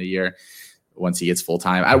him in a year once he gets full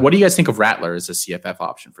time. What do you guys think of Rattler as a CFF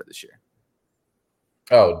option for this year?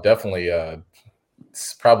 Oh, definitely.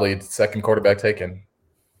 It's probably second quarterback taken.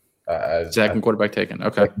 Quarterback taken.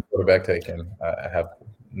 Okay. Second quarterback taken. I have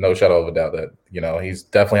no shadow of a doubt that he's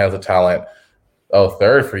definitely has the talent. Oh,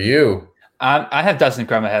 third for you. I have Dustin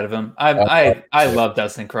Crum ahead of him. I love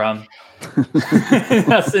Dustin Crum.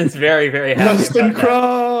 Dustin's very, very happy. Dustin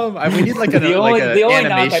Crum. We need like an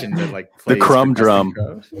animation that like the Crum drum.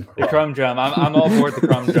 The Crum drum. I'm all aboard the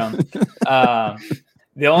Crum drum.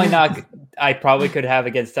 The only knock I probably could have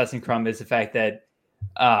against Dustin Crum is the fact that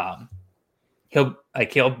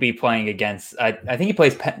he'll be playing against. I think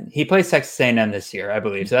he plays Texas A&M this year, I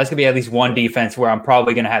believe. So that's gonna be at least one defense where I'm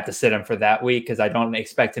probably gonna have to sit him for that week because I don't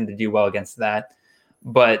expect him to do well against that.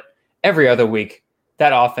 But every other week,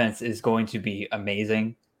 that offense is going to be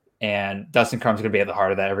amazing, and Dustin Crum's going to be at the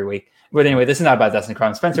heart of that every week. But anyway, this is not about Dustin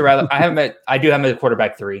Crum. Spencer Rattler, I do have him at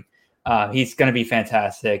quarterback 3. He's going to be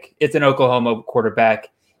fantastic. It's an Oklahoma quarterback.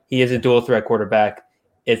 He is a dual threat quarterback.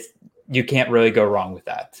 You can't really go wrong with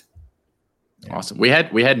that. Awesome. We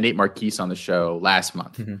had Nate Marquise on the show last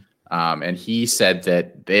month, and he said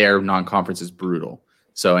that their non-conference is brutal.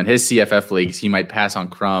 So in his CFF leagues, he might pass on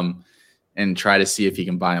Crum and try to see if he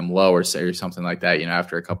can buy him low or something like that,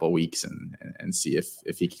 after a couple of weeks and see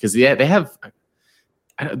if he, because they have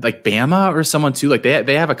like Bama or someone too. Like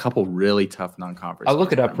they have a couple really tough non-conference. I'll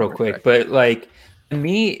look it up real quick, but like to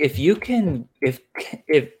me, if you can,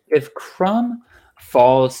 if Crum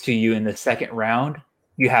falls to you in the second round,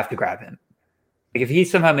 you have to grab him. Like if he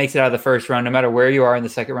somehow makes it out of the first round, no matter where you are in the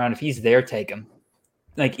second round, if he's there, take him.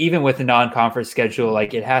 Like even with the non-conference schedule,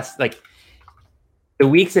 like it has like the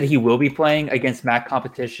weeks that he will be playing against MAC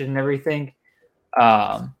competition and everything. They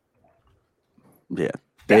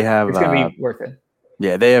have. It's gonna be worth it.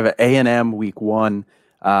 Yeah, they have A&M week 1,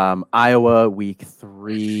 Iowa week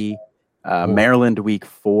 3, Maryland week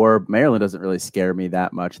 4. Maryland doesn't really scare me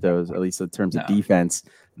that much, though, at least in terms of defense.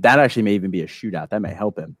 That actually may even be a shootout. That may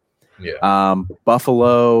help him. Yeah.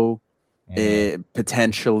 Buffalo,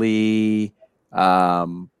 potentially,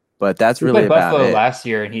 but that's really about Buffalo it. last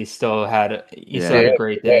year, and he still had a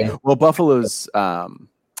great day. Well, Buffalo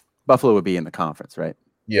would be in the conference, right?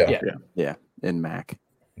 Yeah. In MAC.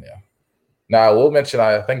 Yeah. Now, I will mention,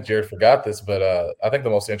 I think Jared forgot this, but I think the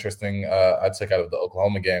most interesting I took out of the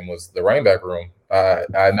Oklahoma game was the running back room.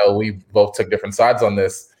 I know we both took different sides on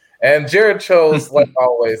this, and Jared chose, like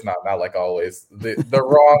always, not like always, the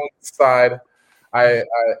wrong side. I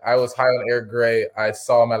was high on Eric Gray. I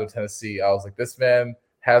saw him out of Tennessee. I was like, this man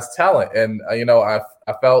has talent, and I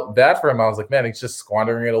felt bad for him. I was like, man, he's just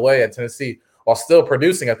squandering it away at Tennessee while still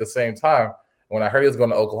producing at the same time. When I heard he was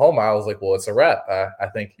going to Oklahoma, I was like, well, it's a wrap. I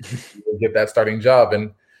think he'll get that starting job.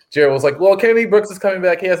 And Jared was like, well, Kennedy Brooks is coming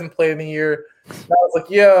back. He hasn't played in a year. And I was like,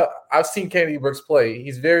 yeah, I've seen Kennedy Brooks play.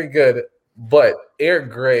 He's very good. But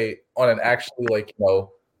Eric Gray on an actually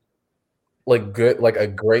a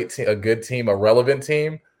great team, a good team, a relevant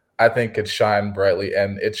team, I think could shine brightly.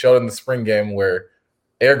 And it showed in the spring game where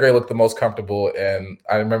Eric Gray looked the most comfortable, and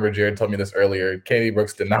I remember Jared told me this earlier. Kennedy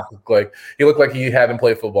Brooks did not look like he hadn't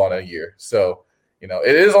played football in a year. So,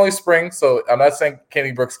 it is only spring, so I'm not saying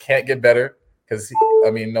Kennedy Brooks can't get better because,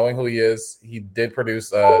 knowing who he is, he did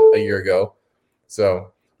produce a year ago.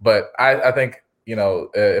 So, but I think,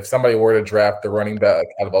 if somebody were to draft the running back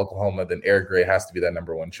out of Oklahoma, then Eric Gray has to be that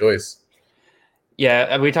number one choice.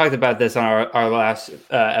 Yeah, we talked about this on our last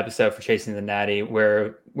episode for Chasing the Natty,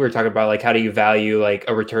 where we were talking about like how do you value like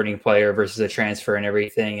a returning player versus a transfer and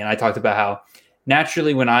everything. And I talked about how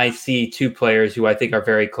naturally when I see two players who I think are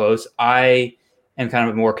very close, I am kind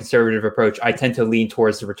of a more conservative approach. I tend to lean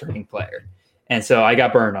towards the returning player, and so I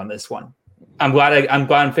got burned on this one. I'm glad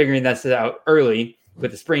I'm figuring this out early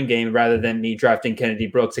with the spring game rather than me drafting Kennedy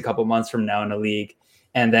Brooks a couple months from now in the league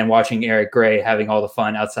and then watching Eric Gray having all the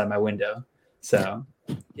fun outside my window. So,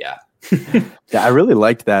 yeah. Yeah, I really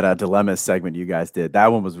liked that dilemma segment you guys did.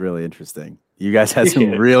 That one was really interesting. You guys had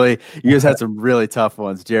some really tough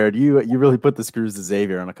ones. Jared, you really put the screws to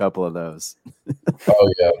Xavier on a couple of those.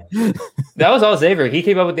 Oh yeah. That was all Xavier. He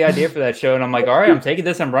came up with the idea for that show, and I'm like, all right, I'm taking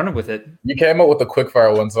this, I'm running with it. You came up with the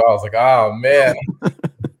quickfire one, so I was like, oh man.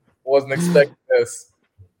 Wasn't expecting this.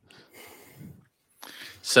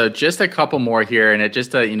 So just a couple more here, and it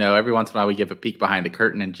just every once in a while we give a peek behind the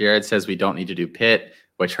curtain, and Jared says we don't need to do Pitt,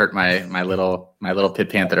 which hurt my little Pitt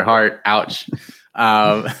Panther heart. Ouch.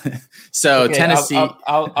 So okay, Tennessee.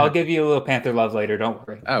 I'll give you a little Panther love later. Don't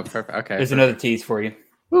worry. Oh, perfect. Okay. There's another tease for you.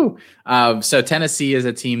 Woo. So Tennessee is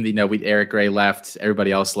a team that Eric Gray left.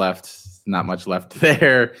 Everybody else left. Not much left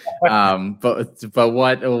there. But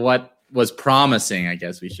what was promising, I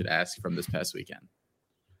guess we should ask, from this past weekend.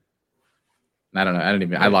 I don't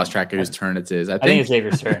know. I lost track of whose turn it is. I think it's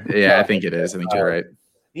Xavier's turn. Yeah, I think it is. I think you're right.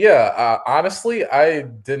 Yeah, honestly, I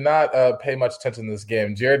did not pay much attention to this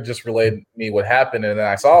game. Jared just relayed me what happened, and then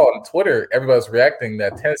I saw on Twitter everybody was reacting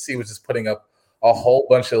that Tennessee was just putting up a whole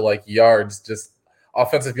bunch of yards, just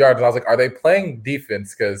offensive yards. And I was like, are they playing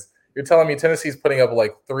defense? Because you're telling me Tennessee's putting up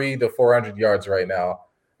 300 to 400 yards right now.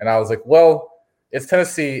 And I was like, well, it's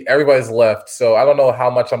Tennessee. Everybody's left. So I don't know how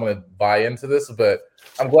much I'm going to buy into this, but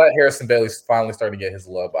I'm glad Harrison Bailey's finally starting to get his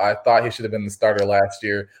love. I thought he should have been the starter last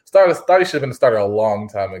year. Thought he should have been the starter a long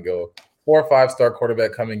time ago. 4 or 5-star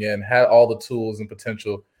quarterback coming in, had all the tools and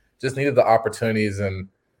potential, just needed the opportunities, and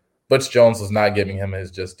Butch Jones was not giving him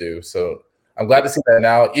his just due. So I'm glad to see that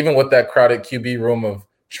now, even with that crowded QB room of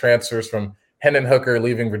transfers from Hendon Hooker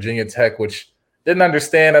leaving Virginia Tech, which didn't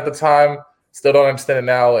understand at the time, still don't understand it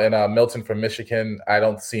now, and Milton from Michigan. I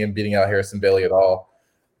don't see him beating out Harrison Bailey at all.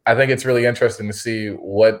 I think it's really interesting to see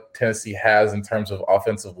what Tennessee has in terms of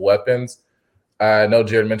offensive weapons. I know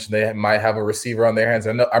Jared mentioned they might have a receiver on their hands.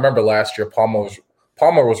 I remember last year Paul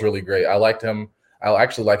Palmer was really great. I liked him. I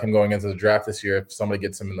actually like him going into the draft this year if somebody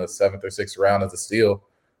gets him in the 7th or 6th round as a steal.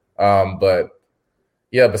 But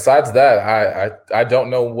yeah, besides that, I don't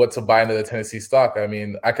know what to buy into the Tennessee stock. I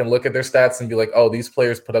mean, I can look at their stats and be like, oh, these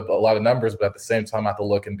players put up a lot of numbers, but at the same time, I have to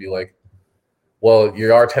look and be like, well,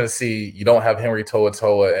 you are Tennessee. You don't have Henry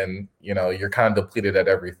To'oTo'o, and you're kind of depleted at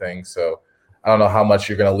everything. So I don't know how much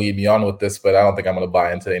you're going to lead me on with this, but I don't think I'm going to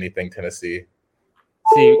buy into anything Tennessee.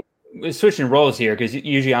 See, we're switching roles here because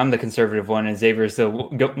usually I'm the conservative one and Xavier's the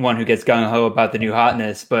one who gets gung-ho about the new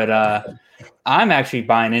hotness. But I'm actually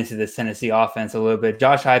buying into this Tennessee offense a little bit.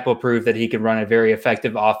 Josh Heupel proved that he could run a very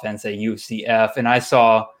effective offense at UCF, and I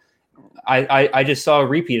just saw a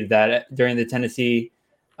repeat of that during the Tennessee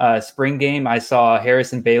spring game. I saw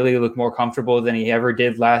Harrison Bailey look more comfortable than he ever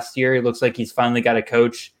did last year. It looks like he's finally got a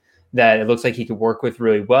coach that it looks like he could work with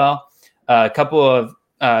really well. A couple of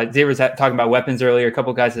Xavier was talking about weapons earlier. A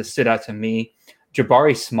couple of guys that stood out to me.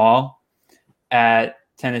 Jabari Small at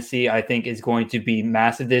Tennessee, I think, is going to be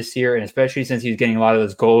massive this year, and especially since he's getting a lot of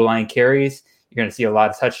those goal line carries, you're going to see a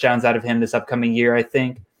lot of touchdowns out of him this upcoming year, I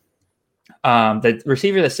think. The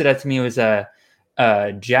receiver that stood out to me was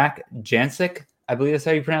Jack Jancic. I believe that's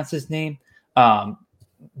how you pronounce his name.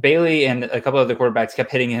 Bailey and a couple other quarterbacks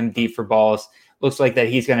kept hitting him deep for balls. Looks like that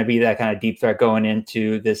he's going to be that kind of deep threat going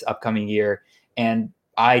into this upcoming year. And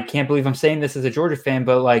I can't believe I'm saying this as a Georgia fan,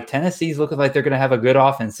 but like Tennessee's looking like they're going to have a good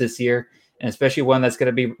offense this year, and especially one that's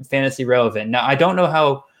going to be fantasy relevant. Now, I don't know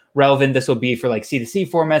how relevant this will be for like C2C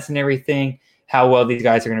formats and everything, how well these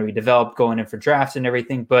guys are going to be developed going in for drafts and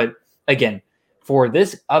everything. But again, for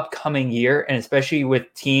this upcoming year, and especially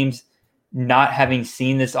with teams not having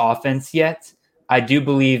seen this offense yet, I do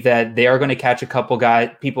believe that they are going to catch a couple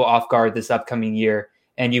people off guard this upcoming year,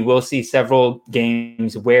 and you will see several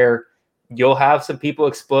games where you'll have some people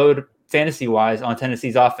explode fantasy-wise on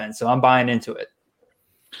Tennessee's offense. So I'm buying into it.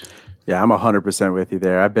 Yeah, I'm 100% with you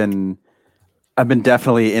there. I've been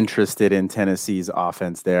definitely interested in Tennessee's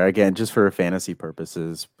offense there. Again, just for fantasy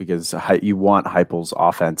purposes, because you want Heupel's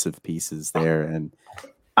offensive pieces there, and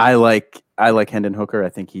I like Hendon Hooker. I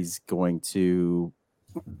think he's going to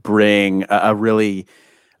bring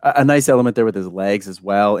a nice element there with his legs as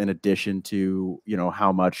well, in addition to,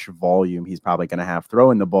 how much volume he's probably going to have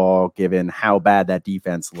throwing the ball, given how bad that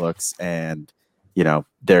defense looks. And, they're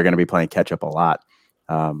going to be playing catch up a lot.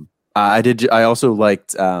 I also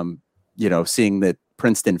liked, seeing that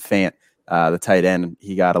Princeton Fant, the tight end,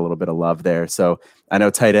 he got a little bit of love there. So I know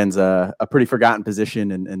tight end's a pretty forgotten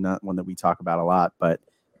position and not one that we talk about a lot, but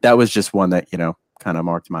that was just one that, kind of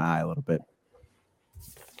marked my eye a little bit.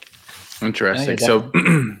 Interesting. So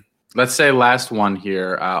let's say last one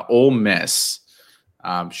here. Ole Miss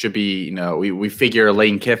should be, we figure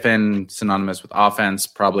Lane Kiffin, synonymous with offense,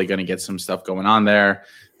 probably going to get some stuff going on there.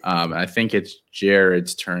 I think it's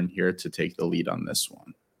Jared's turn here to take the lead on this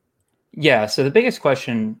one. Yeah, so the biggest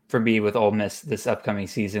question for me with Ole Miss this upcoming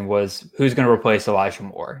season was who's going to replace Elijah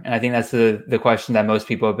Moore? And I think that's the question that most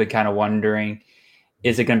people have been kind of wondering.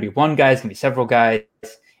 Is it going to be one guy? Is it going to be several guys?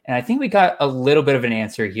 And I think we got a little bit of an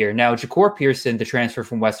answer here. Now, Ja'Cour Pearson, the transfer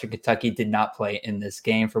from Western Kentucky, did not play in this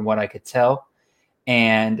game from what I could tell.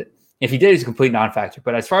 And if he did, he's a complete non-factor.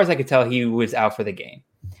 But as far as I could tell, he was out for the game.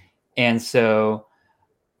 And so,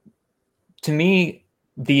 to me,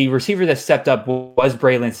 the receiver that stepped up was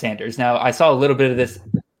Braylon Sanders. Now, I saw a little bit of this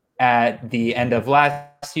at the end of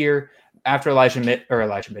last year after Elijah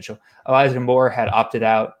Moore had opted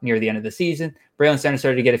out near the end of the season. Braylon Sanders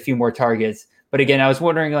started to get a few more targets. But again, I was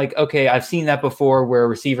wondering, okay, I've seen that before where a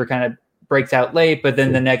receiver kind of breaks out late, but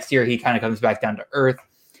then the next year he kind of comes back down to earth.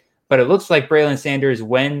 But it looks like Braylon Sanders,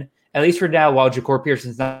 at least for now, while Ja'Cour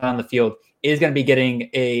Pearson's not on the field, is going to be getting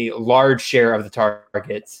a large share of the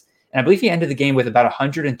targets. And I believe he ended the game with about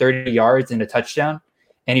 130 yards and a touchdown.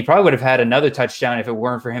 And he probably would have had another touchdown if it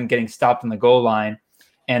weren't for him getting stopped on the goal line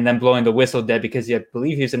and then blowing the whistle dead because I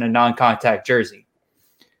believe he was in a non-contact jersey.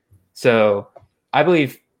 So I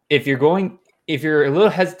believe if you're a little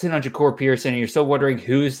hesitant on Ja'Cour Pearson and you're still wondering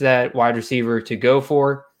who's that wide receiver to go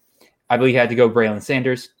for, I believe you had to go Braylon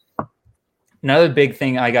Sanders. Another big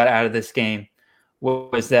thing I got out of this game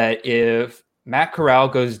was that if Matt Corral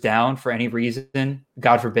goes down for any reason,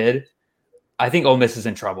 God forbid, I think Ole Miss is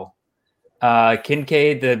in trouble.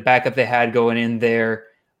 Kincaid, the backup they had going in there,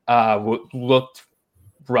 looked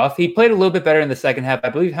rough. He played a little bit better in the second half. I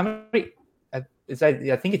believe I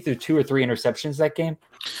think he threw 2 or 3 interceptions that game.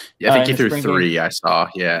 Yeah, I think he threw 3. I saw.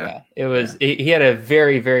 Yeah. It was. Yeah. He had a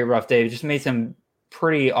very, very rough day. He just made some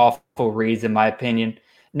pretty awful reads, in my opinion.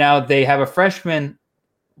 Now they have a freshman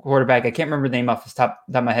quarterback. I can't remember the name off the top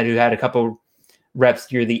of my head, who had a couple reps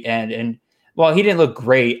near the end. And while he didn't look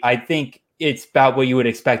great, I think it's about what you would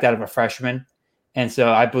expect out of a freshman. And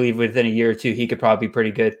so I believe within a year or two, he could probably be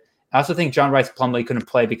pretty good. I also think John Rice Plumlee couldn't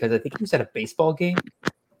play because I think he was at a baseball game,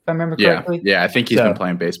 if I remember correctly. Yeah, I think he's been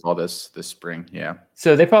playing baseball this spring. Yeah.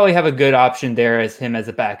 So they probably have a good option there as him as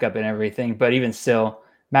a backup and everything. But even still,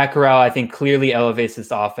 Matt Corral, I think, clearly elevates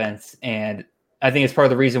this offense. And I think it's part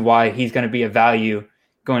of the reason why he's going to be a value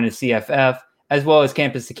going to CFF as well as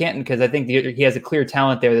Campus to Canton, because I think he has a clear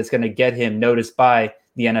talent there that's going to get him noticed by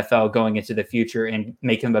the NFL going into the future and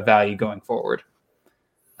make him a value going forward.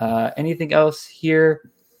 Anything else here?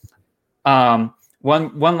 One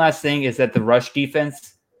last thing is that the rush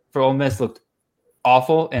defense for Ole Miss looked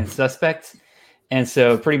awful and suspect. And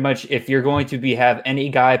so pretty much if you're going to have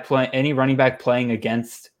any running back playing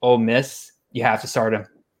against Ole Miss, you have to start him.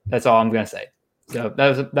 That's all I'm going to say. So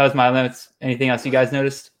that was my limits. Anything else you guys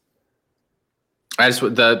noticed?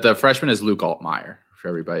 The freshman is Luke Altmaier for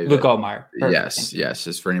everybody. Luke Altmaier. Yes.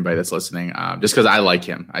 Just for anybody that's listening. Just because I like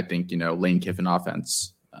him. I think, Lane Kiffin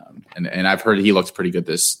offense. And I've heard he looks pretty good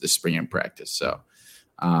this spring in practice. So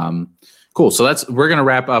cool. So we're going to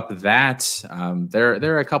wrap up that.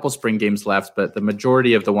 There are a couple spring games left, but the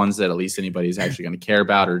majority of the ones that at least anybody's actually going to care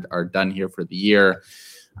about are done here for the year.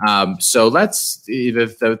 So let's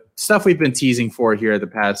the stuff we've been teasing for here the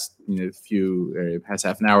past past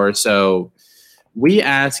half an hour or so. We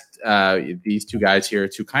asked these two guys here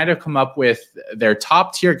to kind of come up with their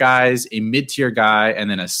top tier guys, a mid tier guy, and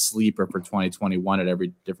then a sleeper for 2021 at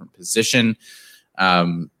every different position.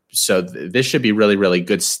 So this should be really, really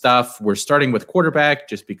good stuff. We're starting with quarterback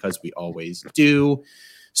just because we always do.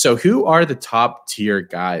 So who are the top tier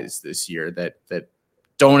guys this year that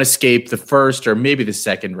don't escape the first or maybe the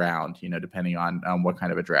second round, depending on what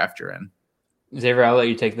kind of a draft you're in? Xavier, I'll let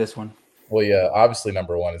you take this one. Well, yeah, obviously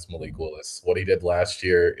number one is Malik Willis. What he did last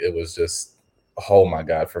year, it was just, oh my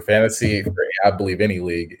God, for fantasy, for I believe any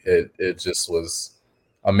league, it just was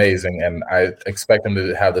amazing. And I expect him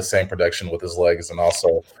to have the same production with his legs. And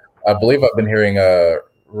also, I believe I've been hearing a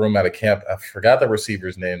room at a camp. I forgot the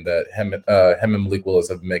receiver's name that him and Malik Willis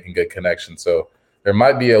have been making good connections. So there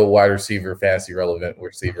might be a wide receiver, fantasy relevant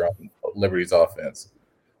receiver on Liberty's offense.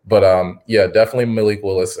 But yeah, definitely Malik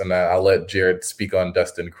Willis, and I'll let Jared speak on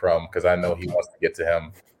Dustin Crum because I know he wants to get to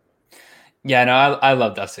him. Yeah, no, I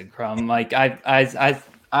love Dustin Crum. Like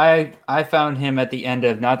I found him at the end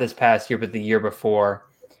of not this past year, but the year before,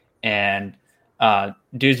 and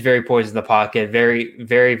dude's very poised in the pocket, very,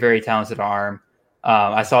 very, very talented arm.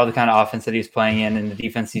 I saw the kind of offense that he's playing in and the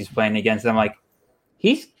defense he's playing against. I'm like,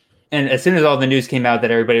 and as soon as all the news came out that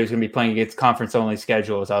everybody was going to be playing against conference only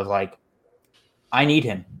schedules, I was like, I need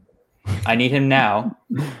him. I need him now.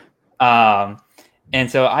 And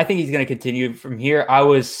so I think he's going to continue from here. I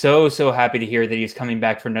was so happy to hear that he's coming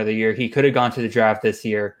back for another year. He could have gone to the draft this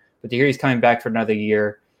year, but to hear he's coming back for another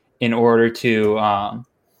year in order to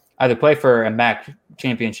either play for a MAC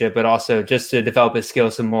championship, but also just to develop his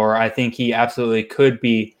skills some more. I think he absolutely could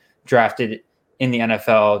be drafted in the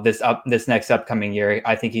NFL this next upcoming year.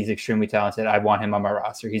 I think he's extremely talented. I want him on my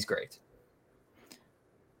roster. He's great.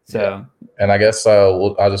 So, yeah. And I guess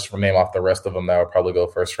I'll just name off the rest of them that would probably go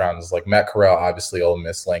first round. Is like Matt Corral, obviously Ole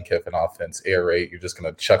Miss, Lane Kiffin offense, air raid. You're just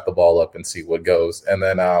going to chuck the ball up and see what goes. And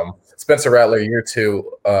then Spencer Rattler, year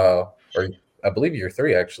 2, or I believe year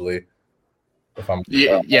 3 actually. If I'm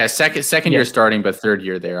second year starting, but third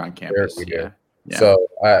year there on campus. Yeah. So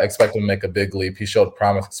I expect him to make a big leap. He showed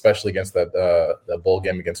promise, especially against that bowl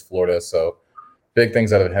game against Florida. So big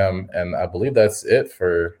things out of him, and I believe that's it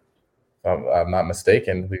for. I'm not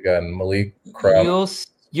mistaken. We've got Malik Crum.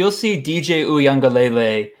 You'll see DJ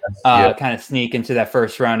Uiagalelei kind of sneak into that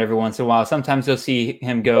first round every once in a while. Sometimes you'll see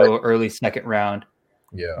him go early second round.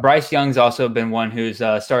 Yeah. Bryce Young's also been one who's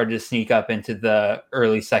started to sneak up into the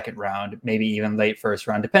early second round, maybe even late first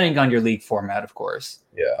round, depending on your league format, of course.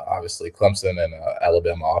 Yeah, obviously Clemson and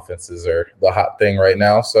Alabama offenses are the hot thing right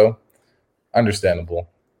now, so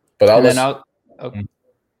understandable. But I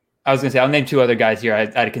was going to say, I'll name 2 other guys here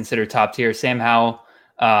I'd consider top tier. Sam Howell,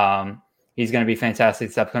 he's going to be fantastic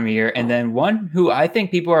this upcoming year. And then one who I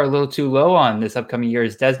think people are a little too low on this upcoming year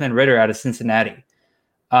is Desmond Ridder out of Cincinnati.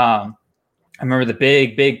 I remember the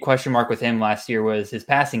big question mark with him last year was his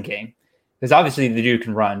passing game. Because obviously the dude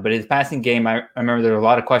can run, but his passing game, I remember there were a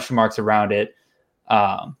lot of question marks around it.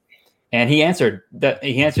 And he answered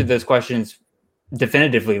those questions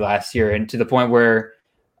definitively last year, and to the point where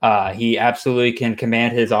he absolutely can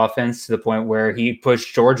command his offense to the point where he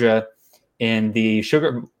pushed Georgia in the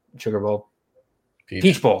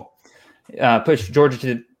Peach Bowl, pushed Georgia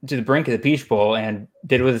to the brink of the Peach Bowl, and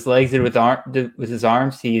did it with his legs, did with his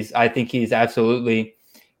arms. I think he's absolutely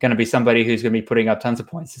going to be somebody who's going to be putting up tons of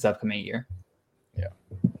points this upcoming year. Yeah.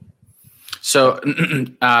 So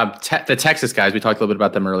the Texas guys, we talked a little bit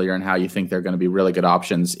about them earlier and how you think they're going to be really good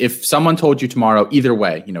options. If someone told you tomorrow, either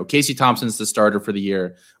way, Casey Thompson's the starter for the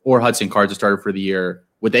year or Hudson Card's the starter for the year,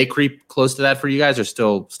 would they creep close to that for you guys, or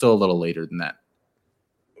still a little later than that?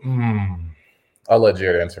 I'll let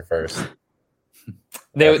Jared answer first.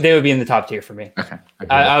 They would be in the top tier for me. Okay.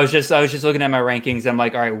 I was just looking at my rankings. I'm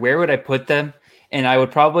like, all right, where would I put them? And I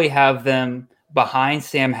would probably have them behind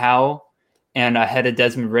Sam Howell and ahead of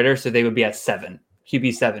Desmond Ridder, so they would be at 7,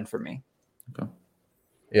 QB 7 for me. Okay.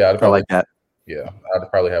 Yeah, I like that. Yeah,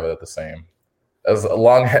 I'd probably have it at the same. As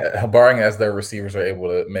long, barring as their receivers are able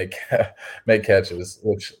to make catches,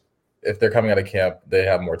 which if they're coming out of camp, they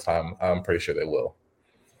have more time. I'm pretty sure they will.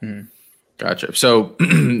 Gotcha. So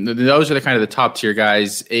those are the kind of the top tier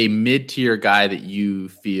guys. A mid tier guy that you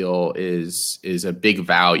feel is a big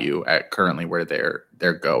value at currently where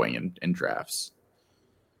they're going in drafts.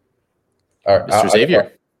 All right, Mr.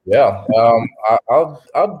 Xavier. Yeah.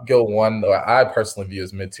 I'll go one that I personally view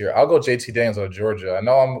as mid tier. I'll go JT Daniels out of Georgia. I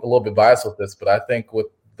know I'm a little bit biased with this, but I think with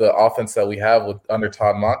the offense that we have under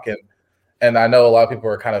Todd Monken, and I know a lot of people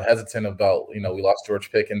are kind of hesitant about, we lost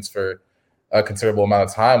George Pickens for a considerable amount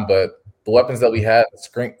of time, but the weapons that we had,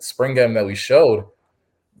 the spring game that we showed,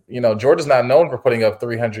 Georgia's not known for putting up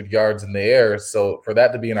 300 yards in the air. So for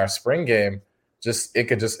that to be in our spring game, it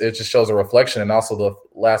just shows a reflection. And also the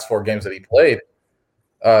last 4 games that he played,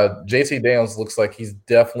 JT Daniels looks like he's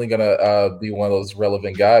definitely going to be one of those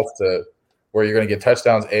relevant guys to where you're going to get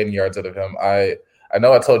touchdowns and yards out of him. I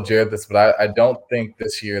know I told Jared this, but I don't think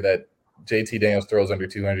this year that JT Daniels throws under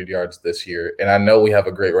 200 yards this year. And I know we have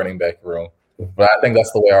a great running back room, but I think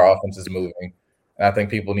that's the way our offense is moving. And I think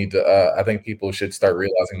people people should start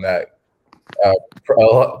realizing that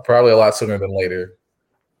probably a lot sooner than later.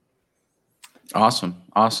 Awesome.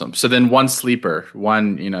 So then one sleeper,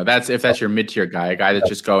 that's your mid-tier guy, a guy that's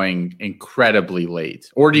just going incredibly late.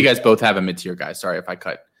 Or do you guys both have a mid-tier guy? Sorry if I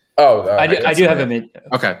cut. Oh, I do have a mid.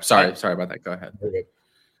 Okay. Sorry about that. Go ahead.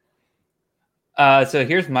 So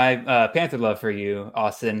here's my Panther love for you,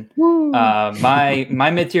 Austin.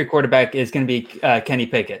 My mid-tier quarterback is going to be Kenny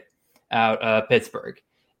Pickett out of Pittsburgh.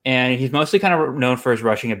 And he's mostly kind of known for his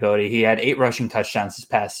rushing ability. He had 8 rushing touchdowns this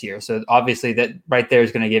past year. So obviously that right there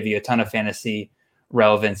is going to give you a ton of fantasy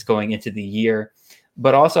relevance going into the year.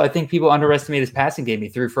 But also I think people underestimate his passing game. He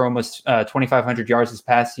threw for almost 2,500 yards this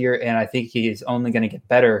past year. And I think he's only going to get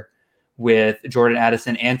better with Jordan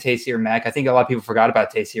Addison and Taysier Mack. I think a lot of people forgot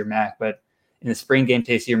about Taysier Mack, but in the spring game,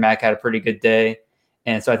 Taysier Mack had a pretty good day.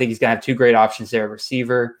 And so I think he's going to have 2 great options there at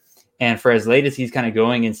receiver. And for as late as he's kind of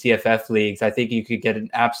going in CFF leagues, I think you could get an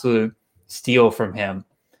absolute steal from him.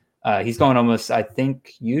 He's going almost, I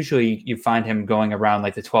think, usually you find him going around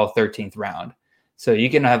like the 12th, 13th round. So you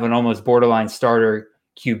can have an almost borderline starter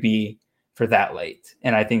QB for that late.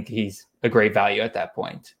 And I think he's a great value at that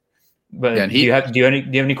point. But do you have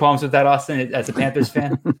any qualms with that, Austin, as a Panthers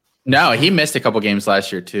fan? No, he missed a couple games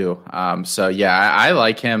last year too. So yeah, I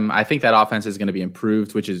like him. I think that offense is going to be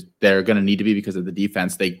improved, which is they're going to need to be because of the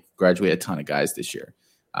defense. They graduate a ton of guys this year.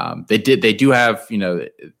 They do have,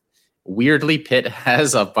 weirdly Pitt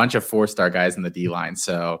has a bunch of 4-star guys in the D line.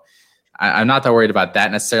 So I'm not that worried about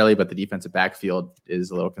that necessarily, but the defensive backfield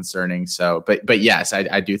is a little concerning. So, but yes,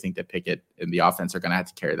 I do think that Pickett and the offense are going to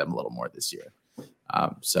have to carry them a little more this year.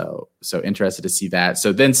 So interested to see that.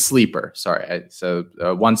 So then sleeper,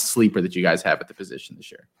 one sleeper that you guys have at the position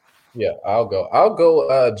this year. Yeah, I'll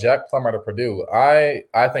go Jack Plummer out of Purdue. I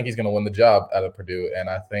think he's going to win the job out of Purdue, and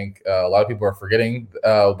I think a lot of people are forgetting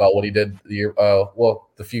about what he did the year.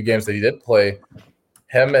 The few games that he did play,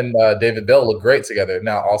 him and David Bell look great together.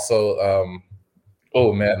 Now, also,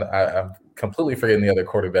 I'm completely forgetting the other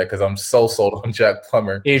quarterback because I'm so sold on Jack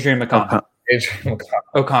Plummer. Adrian O'Connell.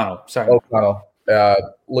 O'Connell.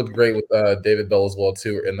 Looked great with David Bell as well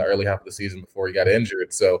too in the early half of the season before he got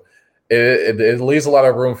injured. So it leaves a lot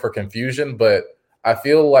of room for confusion. But I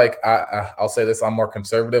feel like I'll say this: I'm more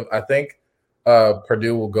conservative. I think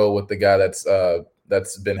Purdue will go with the guy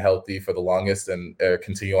that's been healthy for the longest and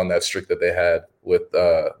continue on that streak that they had with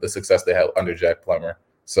the success they had under Jack Plummer.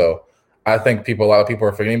 So I think a lot of people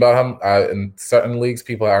are forgetting about him. In certain leagues,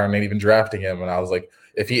 people aren't even drafting him, and I was like,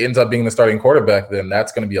 if he ends up being the starting quarterback, then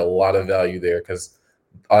that's going to be a lot of value there because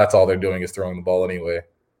that's all they're doing is throwing the ball anyway.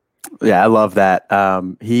 Yeah, I love that.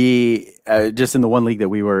 He just in the one league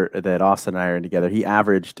that Austin and I are in together, he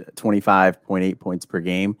averaged 25.8 points per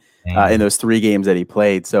game in those 3 games that he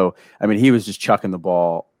played. So, I mean, he was just chucking the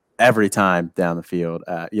ball every time down the field.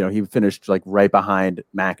 He finished like right behind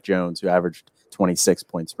Mac Jones, who averaged 26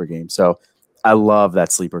 points per game. So I love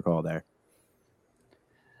that sleeper call there.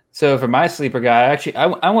 So for my sleeper guy,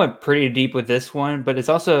 I went pretty deep with this one, but it's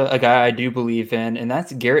also a guy I do believe in, and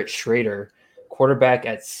that's Garrett Schrader, quarterback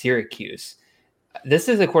at Syracuse. This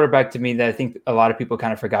is a quarterback to me that I think a lot of people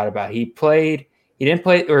kind of forgot about. He didn't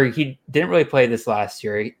really play this last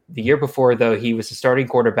year. The year before, though, he was a starting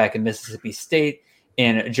quarterback in Mississippi State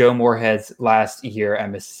in Joe Moorhead's last year at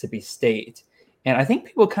Mississippi State. And I think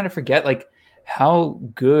people kind of forget like how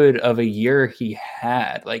good of a year he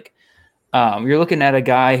had. Like, you're looking at a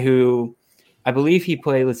guy who I believe he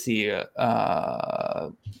played, played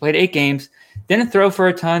 8 games, didn't throw for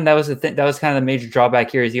a ton. That was that was kind of the major drawback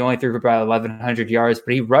here is he only threw for about 1,100 yards,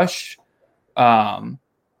 but he rushed, where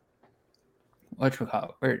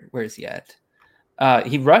is he at?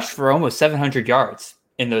 He rushed for almost 700 yards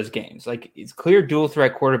in those games. Like he's clear dual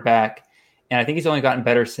threat quarterback. And I think he's only gotten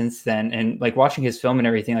better since then. And like watching his film and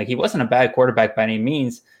everything, like he wasn't a bad quarterback by any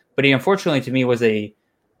means, but he unfortunately to me was a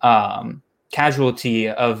casualty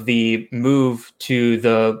of the move to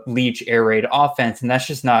the Leach air raid offense. And that's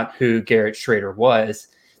just not who Garrett Schrader was.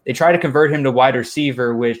 They tried to convert him to wide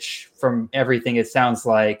receiver, which from everything, it sounds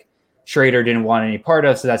like Schrader didn't want any part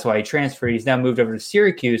of. So that's why he transferred. He's now moved over to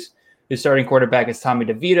Syracuse. His starting quarterback is Tommy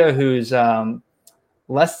DeVito, who's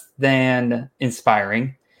less than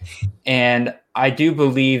inspiring. And I do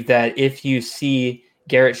believe that if you see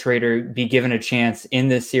Garrett Schrader be given a chance in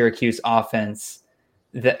the Syracuse offense,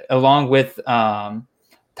 that along with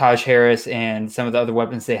Taj Harris and some of the other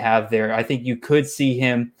weapons they have there, I think you could see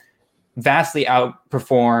him vastly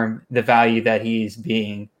outperform the value that he's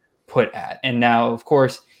being put at. And now, of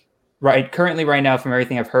course, currently right now, from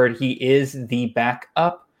everything I've heard, he is the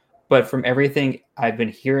backup. But from everything I've been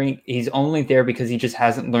hearing, he's only there because he just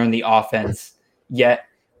hasn't learned the offense yet.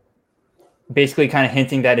 Basically kind of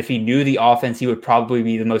hinting that if he knew the offense, he would probably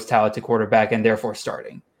be the most talented quarterback and therefore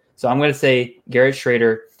starting. So I'm going to say Garrett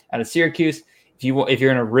Schrader out of Syracuse. If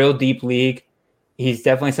you're in a real deep league, he's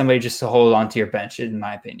definitely somebody just to hold on to your bench, in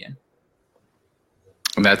my opinion.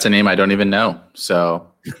 And that's a name I don't even know.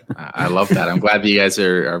 So I love that. I'm glad that you guys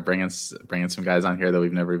are bringing some guys on here that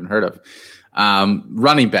we've never even heard of.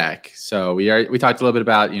 Running back. So we talked a little bit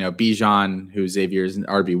about, Bijan, who Xavier's an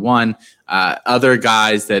RB1, other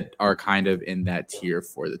guys that are kind of in that tier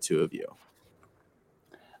for the two of you.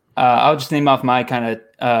 I'll just name off my kind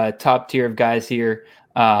of top tier of guys here.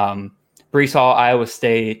 Breece Hall, Iowa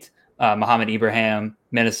State, Muhammad Ibrahim,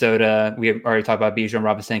 Minnesota. We have already talked about Bijan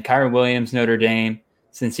Robinson, Kyron Williams, Notre Dame,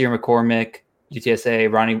 Sincere McCormick,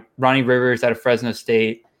 UTSA, Ronnie Rivers out of Fresno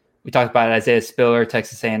State. We talked about Isaiah Spiller,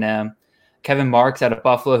 Texas A&M. Kevin Marks out of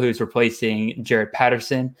Buffalo, who's replacing Jared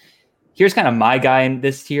Patterson. Here's kind of my guy in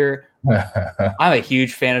this tier. I'm a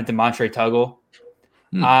huge fan of Demontre Tuggle.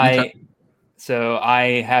 So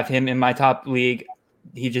I have him in my top league.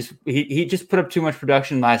 He just put up too much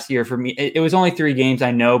production last year for me. It was only 3 games,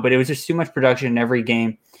 I know, but it was just too much production in every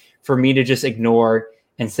game for me to just ignore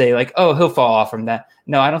and say like, oh, he'll fall off from that.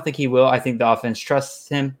 No, I don't think he will. I think the offense trusts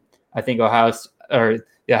him. I think the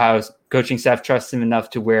Ohio's coaching staff trusts him enough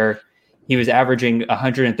to where he was averaging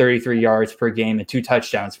 133 yards per game and 2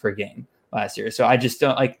 touchdowns per game last year. So I just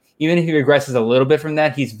don't even if he regresses a little bit from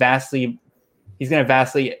that, he's going to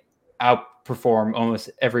vastly outperform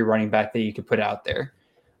almost every running back that you could put out there.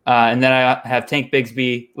 And then I have Tank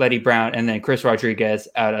Bigsby, Letty Brown, and then Chris Rodriguez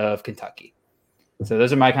out of Kentucky. So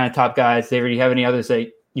those are my kind of top guys. David, do you have any others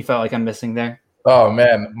that you felt like I'm missing there? Oh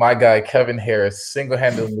man, my guy Kevin Harris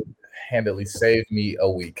single-handedly saved me a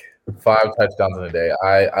week. 5 touchdowns in a day.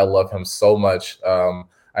 I love him so much.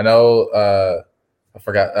 I know I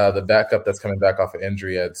forgot the backup that's coming back off an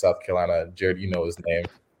injury at South Carolina. Jared, you know his name.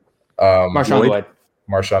 Marshawn Lloyd.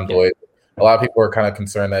 Marshawn Lloyd. A lot of people are kind of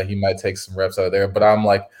concerned that he might take some reps out of there, but I'm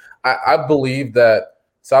like, I believe that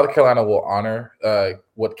South Carolina will honor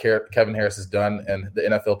what Kevin Harris has done and the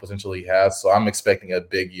NFL potential he has. So I'm expecting a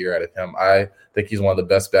big year out of him. I think he's one of the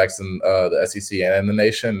best backs in the SEC and in the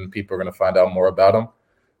nation. People are going to find out more about him.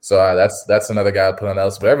 So that's another guy I put on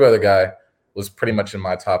else. But every other guy was pretty much in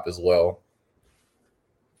my top as well.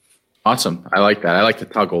 Awesome. I like that. I like the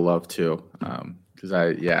Tuggle love too. Because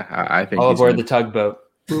I think all aboard the tugboat.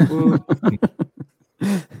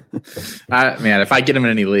 Man, if I get him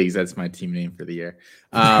in any leagues, that's my team name for the year.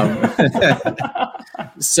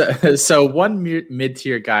 So one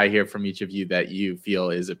mid-tier guy here from each of you that you feel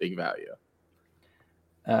is a big value.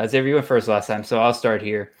 Xavier, you went first last time, so I'll start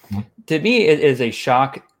here. Mm-hmm. To me, it is a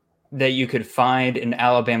shock that you could find an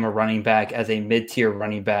Alabama running back as a mid-tier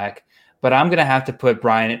running back, but I'm going to have to put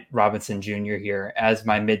Brian Robinson Jr. here as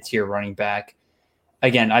my mid-tier running back.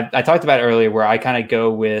 Again, I talked about it earlier where I kind of go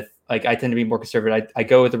with, I tend to be more conservative. I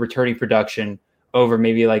go with the returning production over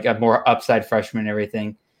maybe like a more upside freshman and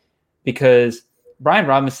everything, because Brian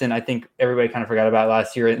Robinson, I think everybody kind of forgot about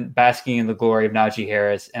last year, basking in the glory of Najee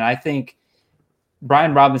Harris. And I think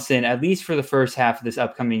Brian Robinson, at least for the first half of this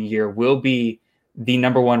upcoming year, will be the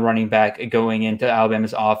number one running back going into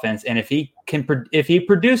Alabama's offense. And if he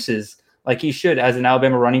produces like he should as an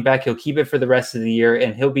Alabama running back, he'll keep it for the rest of the year,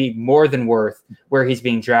 and he'll be more than worth where he's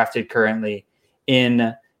being drafted currently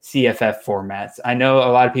in CFF formats. I know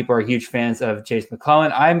a lot of people are huge fans of Chase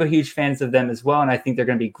McClellan. I'm a huge fan of them as well, and I think they're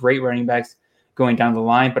going to be great running backs going down the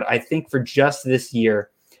line. But I think for just this year,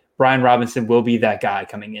 Brian Robinson will be that guy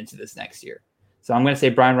coming into this next year. So I'm going to say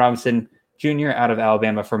Brian Robinson Jr. out of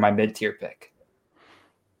Alabama for my mid-tier pick.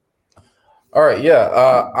 All right, yeah.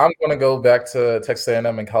 I'm going to go back to Texas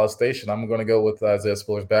A&M and College Station. I'm going to go with Isaiah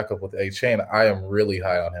Spiller's backup with Achane. I am really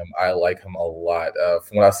high on him. I like him a lot.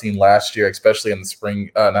 From what I've seen last year, especially in the spring,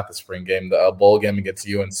 not the spring game, the bowl game against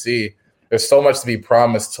UNC, there's so much to be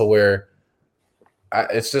promised to where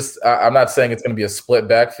I'm not saying it's going to be a split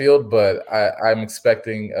backfield, but I'm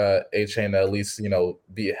expecting Achane to at least,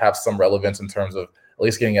 have some relevance in terms of at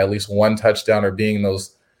least getting at least one touchdown or being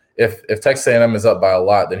those. If Texas A&M is up by a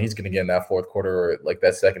lot, then he's going to get in that fourth quarter or like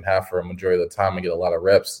that second half for a majority of the time and get a lot of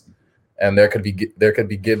reps. And there could be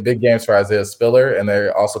big games for Isaiah Spiller, and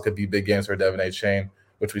there also could be big games for Devin Achane,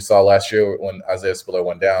 which we saw last year when Isaiah Spiller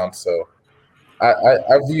went down. So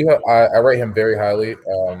I rate him very highly.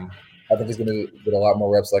 I think he's going to get a lot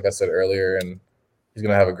more reps, like I said earlier, and he's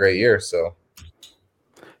going to have a great year. So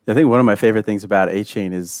I think one of my favorite things about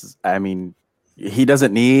Achane is, he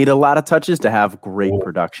doesn't need a lot of touches to have great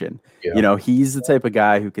production. Yeah. He's the type of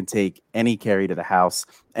guy who can take any carry to the house,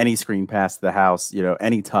 any screen pass to the house,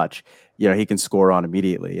 any touch, he can score on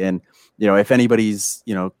immediately. And, if anybody's,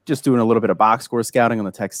 just doing a little bit of box score scouting on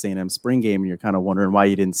the Texas A&M spring game, and you're kind of wondering why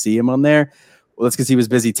you didn't see him on there, well, that's because he was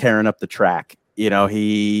busy tearing up the track.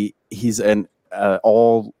 He's an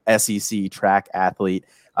all SEC track athlete.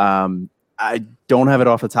 I don't have it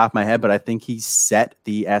off the top of my head, but I think he set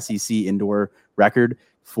the SEC indoor record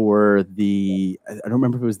for I don't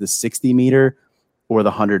remember if it was the 60 meter or the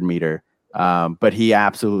 100 meter. But he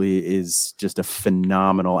absolutely is just a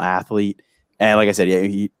phenomenal athlete. And like I said,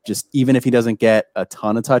 he just, even if he doesn't get a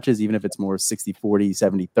ton of touches, even if it's more 60, 40,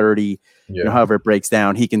 70, 30, however it breaks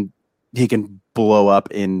down, he can blow up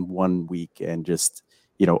in 1 week and just,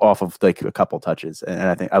 off of like a couple touches. And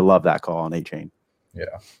I think I love that call on Achane. Yeah.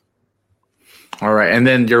 All right. And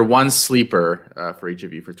then your one sleeper for each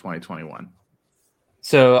of you for 2021.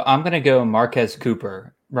 So I'm going to go Marquez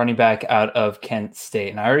Cooper, running back out of Kent State.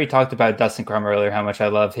 And I already talked about Dustin Crum earlier, how much I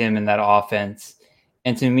love him in that offense.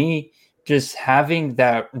 And to me, just having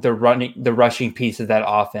the rushing piece of that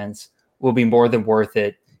offense will be more than worth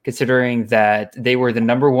it, considering that they were the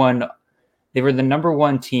number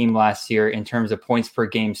one team last year in terms of points per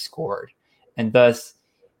game scored. And thus,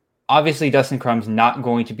 obviously, Dustin Crum's not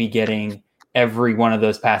going to be getting every one of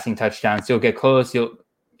those passing touchdowns. You'll get close.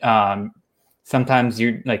 Sometimes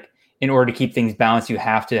you're like, in order to keep things balanced, you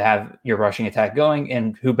have to have your rushing attack going.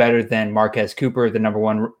 And who better than Marquez Cooper, the number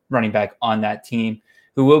one running back on that team,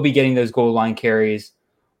 who will be getting those goal line carries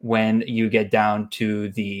when you get down to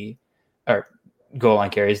goal line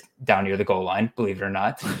carries down near the goal line, believe it or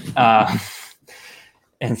not.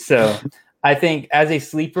 And so I think as a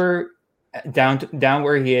sleeper down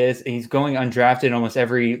where he is, he's going undrafted in almost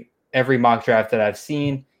every mock draft that I've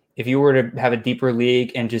seen. If you were to have a deeper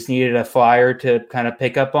league and just needed a flyer to kind of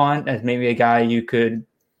pick up on as maybe a guy you could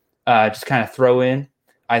just kind of throw in,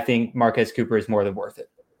 I think Marquez Cooper is more than worth it.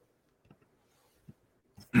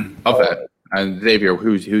 Love that. And Xavier,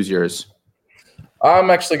 who's yours?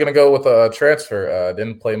 I'm actually going to go with a transfer.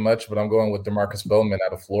 Didn't play much, but I'm going with DeMarcus Bowman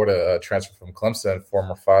out of Florida, transfer from Clemson,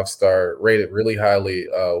 former 5-star, rated really highly.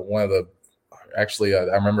 I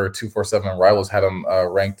remember 247 Rivals had him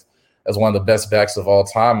ranked as one of the best backs of all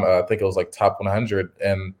time. I think it was like top 100.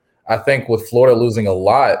 And I think with Florida losing a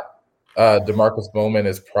lot, DeMarcus Bowman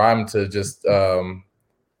is primed to just, fill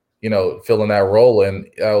in that role. And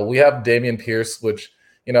we have Dameon Pierce, which,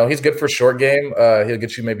 he's good for short game. He'll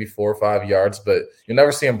get you maybe 4 or 5 yards, but you'll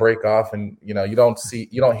never see him break off. And, you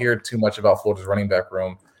don't hear too much about Florida's running back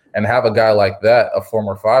room. And have a guy like that, a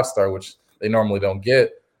former 5-star, which they normally don't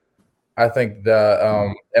get. I think that,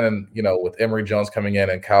 and then, with Emory Jones coming in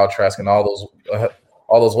and Kyle Trask and all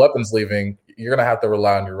those weapons leaving, you're going to have to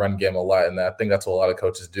rely on your run game a lot. And I think that's what a lot of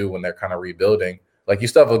coaches do when they're kind of rebuilding. Like, you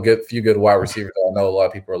still have a few good wide receivers. I know a lot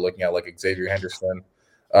of people are looking at, like Xavier Henderson.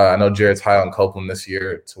 I know Jared's high on Copeland this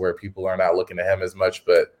year to where people are not looking at him as much.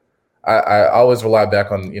 But I always rely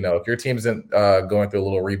back on, if your team's going through a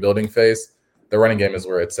little rebuilding phase, the running game is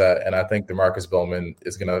where it's at. And I think DeMarcus Bowman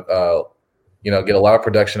is going to, get a lot of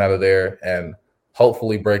production out of there. And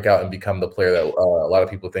hopefully break out and become the player that a lot of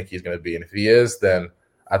people think he's going to be. And if he is, then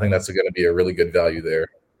I think that's going to be a really good value there.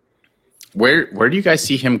 Where do you guys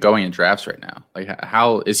see him going in drafts right now? Like,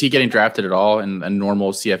 how is he getting drafted at all in a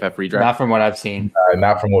normal CFF redraft? Not from what I've seen.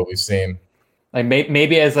 Not from what we've seen. Like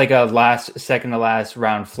maybe as like a second to last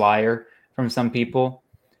round flyer from some people,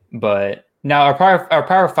 but now our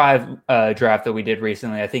Power 5 draft that we did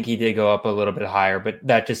recently, I think he did go up a little bit higher, but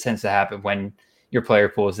that just tends to happen when your player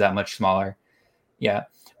pool is that much smaller. Yeah.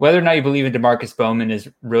 Whether or not you believe in DeMarcus Bowman is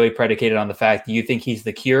really predicated on the fact that you think he's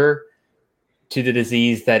the cure to the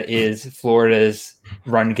disease that is Florida's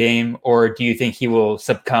run game, or do you think he will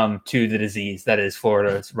succumb to the disease that is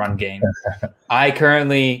Florida's run game?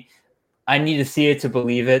 I need to see it to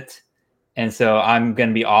believe it. And so I'm going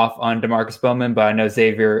to be off on DeMarcus Bowman, but I know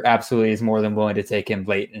Xavier absolutely is more than willing to take him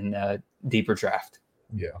late in a deeper draft.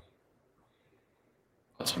 Yeah.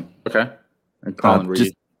 Awesome. Okay. And Colin,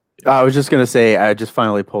 I was just going to say, I just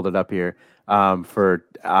finally pulled it up here for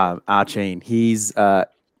Achane. He's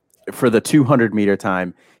for the 200-meter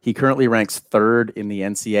time, he currently ranks 3rd in the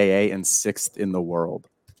NCAA and 6th in the world.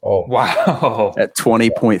 Oh, wow. At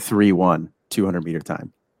 20.31 200-meter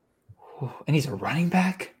time. And he's a running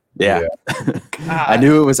back? Yeah. I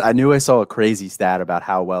knew I saw a crazy stat about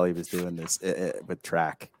how well he was doing this with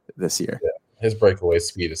track this year. Yeah. His breakaway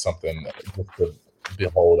speed is something just to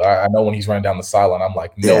behold. I know when he's running down the sideline, I'm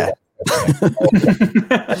like, no.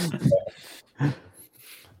 Yeah.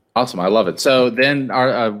 Awesome. I love it. So then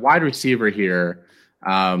our wide receiver here,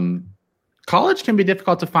 college can be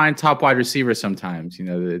difficult to find top wide receivers sometimes. You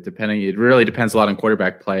know, it really depends a lot on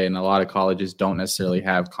quarterback play, and a lot of colleges don't necessarily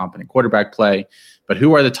have competent quarterback play. But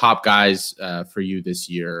who are the top guys for you this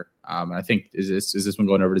year? I think is this one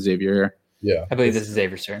going over to Xavier here? Yeah, I believe this is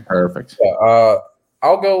Xavier's turn. Perfect. Yeah,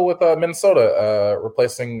 I'll go with Minnesota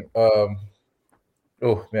replacing.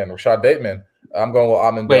 Rashad Bateman. I'm going with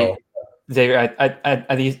Amin Bell. Xavier,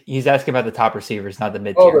 I he's asking about the top receivers, not the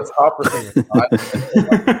mid tier. Oh, the top receivers.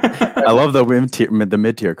 I love the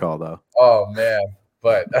mid tier call though. Oh man,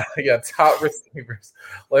 but top receivers.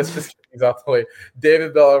 Let's just get these out the way.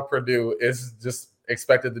 David Bell of Purdue is just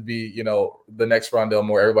expected to be, the next Rondale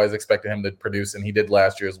Moore. Everybody's expecting him to produce, and he did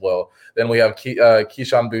last year as well. Then we have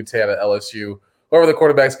Keyshawn Butte out of LSU. Whoever the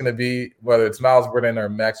quarterback's going to be, whether it's Miles Britton or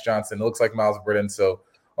Max Johnson, it looks like Miles Britton. So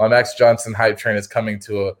my Max Johnson hype train is coming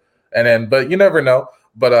to but you never know.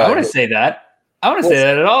 But I want to say that. I want to say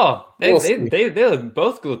that at all. They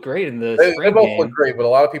both look great in the spring game. They both look great, but a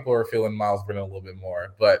lot of people are feeling Miles Britton a little bit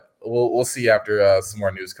more. But we'll see after some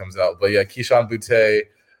more news comes out. But yeah, Keyshawn Butte,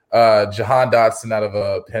 Jahan Dotson out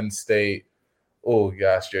of Penn State. Oh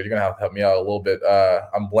gosh, Jared, you're gonna have to help me out a little bit.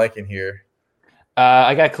 I'm blanking here.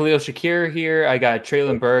 I got Khalil Shakir here. I got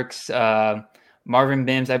Treylon Burks, Marvin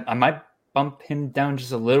Mims. I might bump him down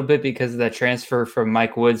just a little bit because of that transfer from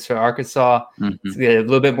Mike Woods to Arkansas. Mm-hmm. A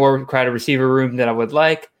little bit more crowded receiver room than I would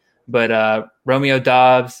like. But Romeo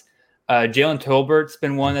Dobbs, Jalen Tolbert's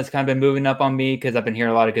been one that's kind of been moving up on me because I've been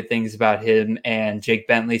hearing a lot of good things about him and Jake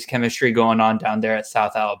Bentley's chemistry going on down there at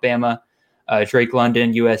South Alabama. Drake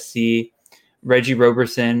London, USC, Reggie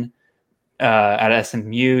Roberson at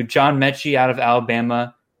SMU, John Mechie out of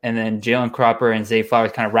Alabama, and then Jalen Cropper and Zay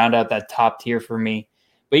Flowers kind of round out that top tier for me.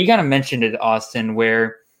 But you kind of mentioned it, Austin,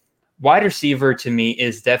 where wide receiver to me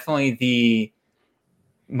is definitely the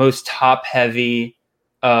most top-heavy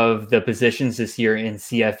of the positions this year in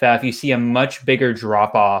CFF. You see a much bigger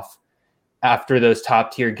drop-off after those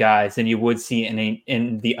top-tier guys than you would see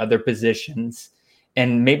in the other positions.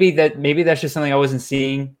 And maybe that's just something I wasn't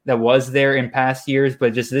seeing that was there in past years,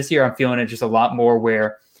 but just this year I'm feeling it just a lot more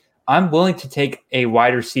where I'm willing to take a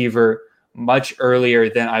wide receiver much earlier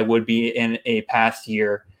than I would be in a past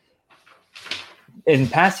year. In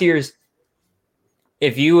past years,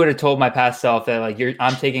 if you would have told my past self that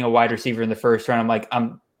I'm taking a wide receiver in the first round, I'm like,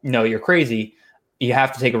 no, you're crazy. You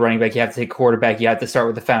have to take a running back. You have to take a quarterback. You have to start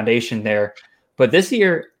with the foundation there. But this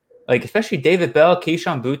year, especially David Bell,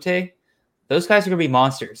 Keyshawn Butte, those guys are going to be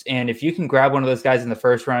monsters. And if you can grab one of those guys in the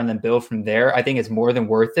first round and then build from there, I think it's more than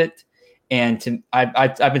worth it. And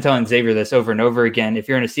I've been telling Xavier this over and over again. If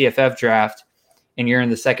you're in a CFF draft and you're in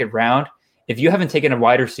the second round, if you haven't taken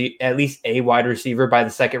at least a wide receiver by the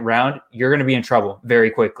second round, you're going to be in trouble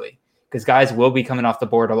very quickly because guys will be coming off the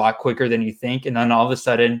board a lot quicker than you think. And then all of a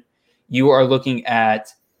sudden you're looking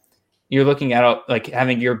at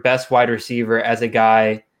having your best wide receiver as a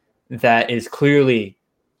guy that is clearly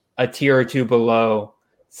a tier or two below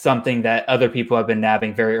something that other people have been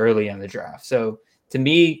nabbing very early in the draft. So to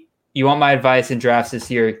me, you want my advice in drafts this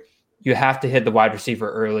year, you have to hit the wide receiver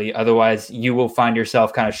early. Otherwise, you will find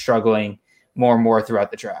yourself kind of struggling more and more throughout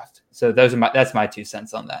the draft. So that's my 2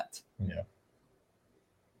 cents on that. Yeah.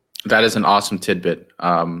 That is an awesome tidbit.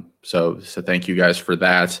 So thank you guys for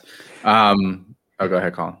that. Go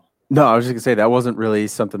ahead, Colin. No, I was just gonna say that wasn't really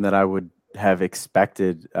something that I would have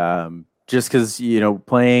expected. Just because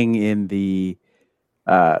playing in the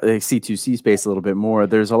C2C space a little bit more,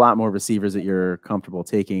 there's a lot more receivers that you're comfortable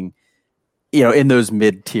taking, in those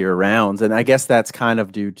mid-tier rounds, and I guess that's kind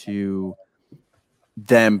of due to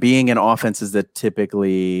them being in offenses that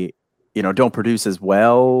typically, don't produce as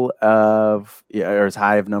well or as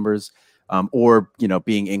high of numbers, or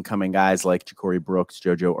being incoming guys like Ja'Cory Brooks,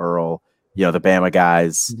 JoJo Earl, the Bama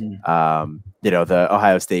guys, the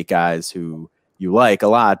Ohio State guys who you like a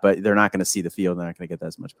lot, but they're not going to see the field. They're not going to get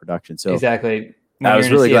as much production. So exactly. I was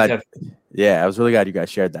really glad. Yeah, I was really glad you guys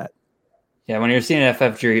shared that. Yeah, when you're seeing an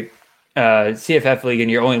CFF league and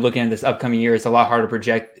you're only looking at this upcoming year, it's a lot harder to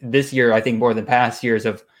project this year, I think, more than past years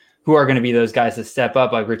of who are going to be those guys to step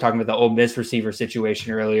up. Like we were talking about the Ole Miss receiver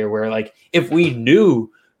situation earlier, where like if we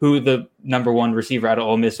knew who the number one receiver out of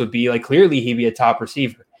Ole Miss would be, like clearly he'd be a top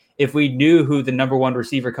receiver. If we knew who the number one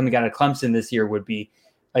receiver coming out of Clemson this year would be,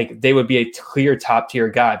 like they would be a clear top tier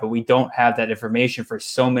guy, but we don't have that information for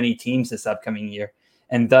so many teams this upcoming year.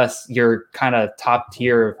 And thus your kind of top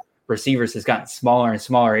tier receivers has gotten smaller and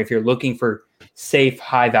smaller if you're looking for safe,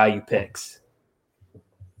 high value picks.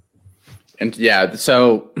 And yeah,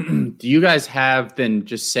 so do you guys have, then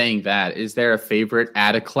just saying that, is there a favorite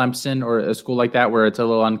at a Clemson or a school like that where it's a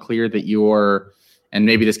little unclear that you're, and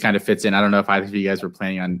maybe this kind of fits in, I don't know if either of you guys were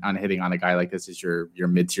planning on hitting on a guy like this as your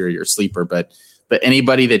mid-tier, your sleeper, but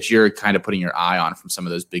anybody that you're kind of putting your eye on from some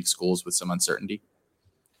of those big schools with some uncertainty?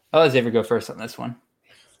 I'll let Xavier go first on this one.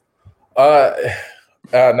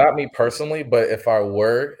 Not me personally, but if I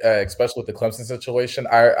were, especially with the Clemson situation,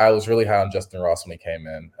 I was really high on Justin Ross when he came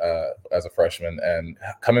in as a freshman, and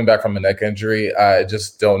coming back from a neck injury, I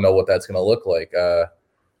just don't know what that's going to look like.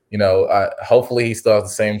 Hopefully he still has the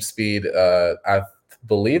same speed. I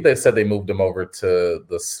believe they said they moved him over to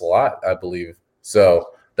the slot, I believe. So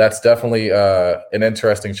that's definitely an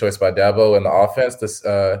interesting choice by Dabo in the offense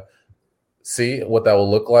to see what that will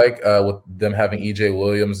look like with them having EJ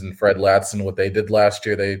Williams and Fred Latson. What they did last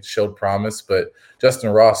year, they showed promise, but Justin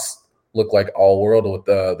Ross looked like all world with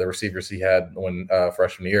the receivers he had when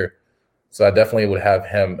freshman year. So I definitely would have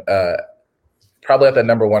him probably at that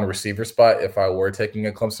number one receiver spot if I were taking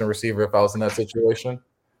a Clemson receiver, if I was in that situation.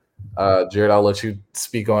 Jared, I'll let you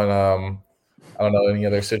speak on, I don't know, any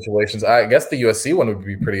other situations. I guess the USC one would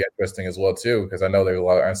be pretty interesting as well, too, because I know there's a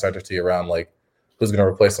lot of uncertainty around, like, who's going to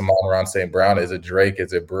replace Amon-Ra St. Brown? Is it Drake?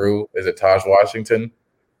 Is it Brew? Is it Taj Washington?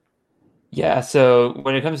 Yeah, so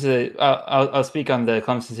when it comes to I'll speak on the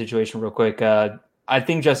Clemson situation real quick. I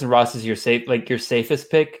think Justin Ross is your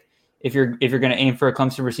safest pick if you're going to aim for a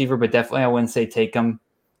Clemson receiver, but definitely I wouldn't say take him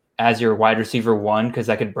as your wide receiver one because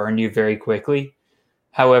that could burn you very quickly.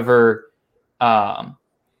 However,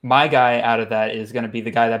 my guy out of that is going to be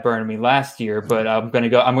the guy that burned me last year, but I'm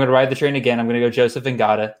going to ride the train again. I'm going to go Joseph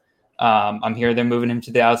Ngata. I'm here. They're moving him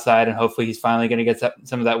to the outside, and hopefully he's finally going to get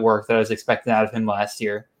some of that work that I was expecting out of him last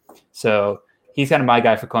year. So he's kind of my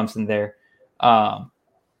guy for Clemson there.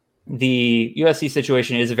 The USC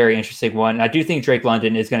situation is a very interesting one. I do think Drake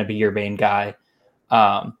London is going to be your main guy.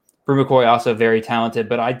 Brew McCoy also very talented,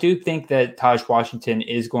 but I do think that Taj Washington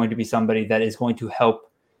is going to be somebody that is going to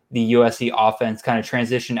help the USC offense kind of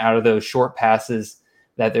transition out of those short passes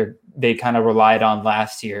that they kind of relied on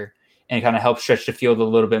last year, and kind of help stretch the field a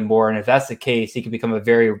little bit more. And if that's the case, he can become a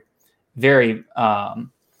very, very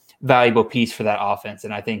valuable piece for that offense.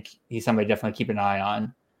 And I think he's somebody to definitely keep an eye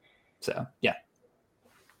on. So, yeah.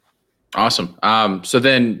 Awesome. So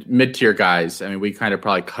then mid-tier guys, I mean, we kind of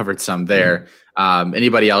probably covered some there.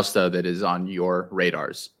 Anybody else, though, that is on your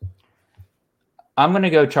radars? I'm going to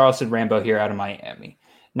go Charleston Rambo here out of Miami.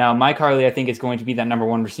 Now, Mike Harley, I think, is going to be that number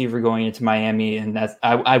one receiver going into Miami, and that's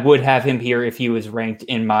I would have him here if he was ranked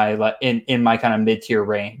in my kind of mid-tier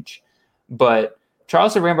range. But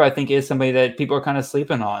Charleston Rambo, I think, is somebody that people are kind of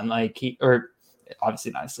sleeping on. Or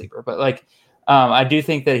obviously not a sleeper, but I do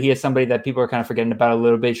think that he is somebody that people are kind of forgetting about a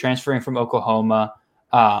little bit. Transferring from Oklahoma,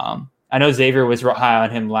 I know Xavier was high on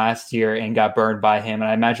him last year and got burned by him, and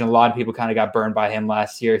I imagine a lot of people kind of got burned by him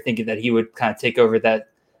last year, thinking that he would kind of take over that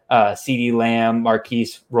CeeDee Lamb,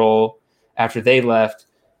 Marquise role after they left,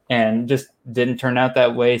 and just didn't turn out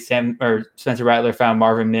that way. Spencer Rattler found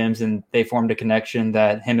Marvin Mims, and they formed a connection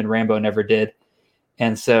that him and Rambo never did.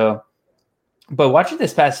 And so, but watching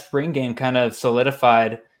this past spring game kind of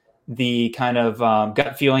solidified the kind of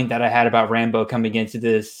gut feeling that I had about Rambo coming into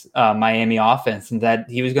this Miami offense, and that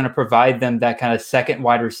he was going to provide them that kind of second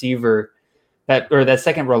wide receiver, that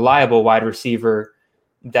second reliable wide receiver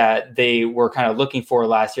that they were kind of looking for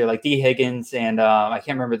last year, like D. Higgins and I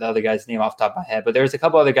can't remember the other guy's name off the top of my head, but there's a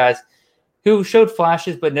couple other guys who showed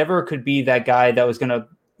flashes, but never could be that guy that was going to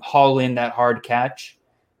haul in that hard catch.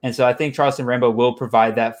 And so I think Charleston Rambo will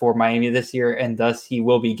provide that for Miami this year, and thus he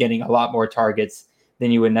will be getting a lot more targets than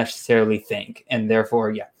you would necessarily think. And therefore,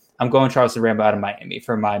 yeah, I'm going Charleston Rambo out of Miami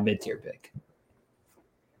for my mid-tier pick.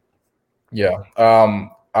 Yeah.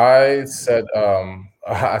 I said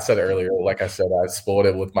earlier, like I said, I spoiled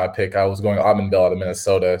it with my pick. I was going Auden-Bell out of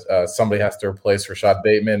Minnesota. Somebody has to replace Rashad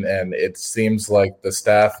Bateman, and it seems like the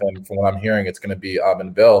staff, and from what I'm hearing, it's going to be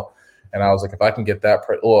Auden-Bell. And I was like, if I can get that,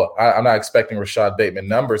 I'm not expecting Rashad Bateman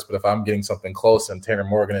numbers, but if I'm getting something close and Tanner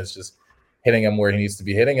Morgan is just hitting him where he needs to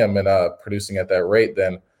be hitting him and producing at that rate,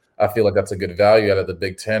 then I feel like that's a good value out of the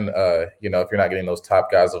Big Ten. If you're not getting those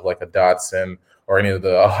top guys of like a Dotson or any of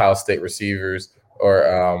the Ohio State receivers or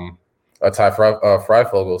a Ty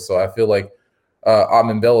Freifogel. So I feel like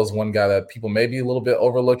Auden-Bell is one guy that people may be a little bit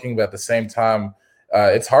overlooking, but at the same time,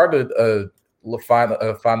 it's hard to find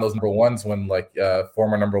those number ones when like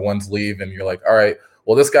former number ones leave, and you're like, all right,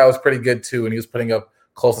 well, this guy was pretty good too, and he was putting up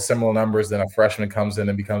close to similar numbers. Then a freshman comes in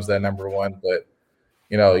and becomes that number one, but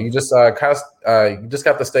you just you just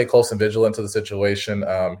have to stay close and vigilant to the situation.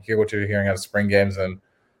 Hear what you're hearing out of spring games, and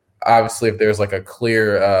obviously, if there's like a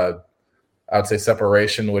clear, I would say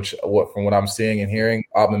separation, from what I'm seeing and hearing,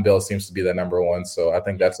 Auden-Bell seems to be that number one. So I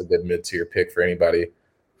think that's a good mid-tier pick for anybody.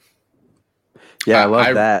 Yeah, I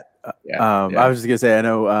love that. Yeah. I was just gonna say, I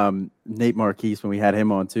know Nate Marquise, when we had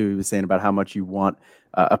him on too, he was saying about how much you want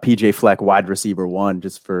a PJ Fleck wide receiver one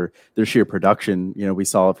just for their sheer production. We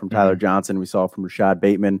saw it from Tyler Johnson, we saw it from Rashad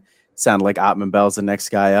Bateman. Sounded like Auden-Bell's the next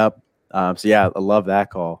guy up. So yeah, I love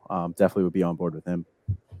that call. Definitely would be on board with him.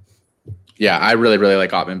 Yeah, I really, really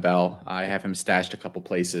like Auden-Bell. I have him stashed a couple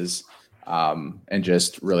places, and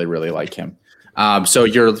just really, really like him. So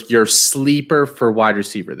your sleeper for wide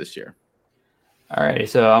receiver this year. All right,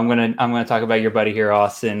 so I'm gonna talk about your buddy here,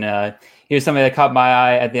 Austin. He was somebody that caught my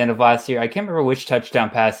eye at the end of last year. I can't remember which touchdown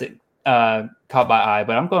pass it caught my eye,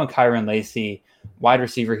 but I'm going Kyren Lacy, wide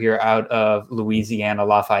receiver here out of Louisiana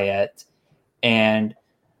Lafayette. And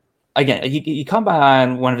again, he caught my eye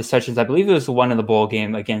on one of his touchdowns. I believe it was the one in the bowl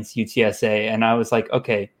game against UTSA, and I was like,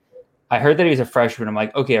 okay. I heard that he was a freshman. I'm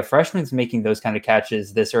like, okay, a freshman's making those kind of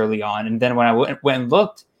catches this early on. And then when I went and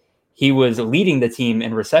looked, he was leading the team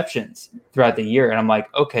in receptions throughout the year. And I'm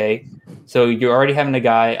like, okay, so you're already having a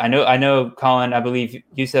guy. I know, Colin, I believe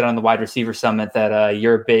you said on the wide receiver summit that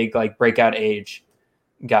you're a big like breakout age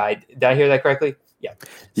guy. Did I hear that correctly? Yeah.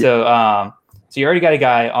 So you already got a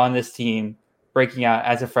guy on this team breaking out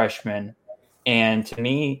as a freshman. And to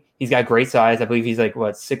me, he's got great size. I believe he's like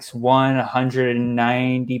 6'1",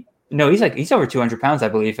 190. No, he's over 200 pounds, I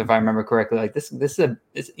believe, if I remember correctly. Like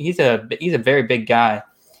he's a very big guy.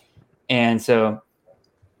 And so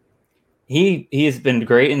he has been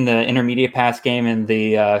great in the intermediate pass game and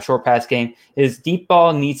the short pass game. His deep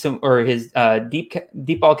ball needs some, or his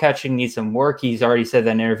deep ball catching needs some work. He's already said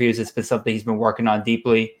that in interviews. It's been something he's been working on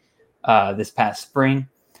deeply this past spring.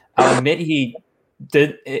 I'll admit he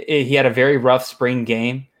had a very rough spring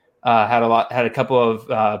game. Had a couple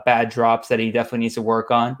of bad drops that he definitely needs to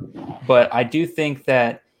work on. But I do think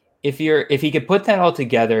that if he could put that all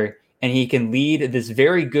together, and he can lead this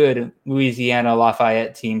very good Louisiana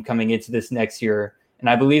Lafayette team coming into this next year. And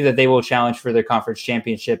I believe that they will challenge for their conference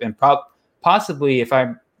championship and possibly, if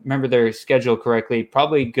I remember their schedule correctly,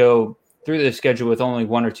 probably go through their schedule with only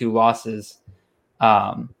 1 or 2 losses.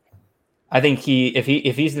 I think if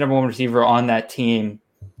he's the number one receiver on that team,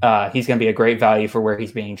 he's going to be a great value for where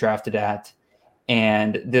he's being drafted at.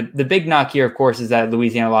 And the big knock here, of course, is that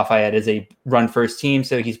Louisiana Lafayette is a run-first team,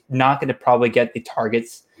 so he's not going to probably get the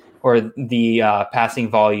targets or the passing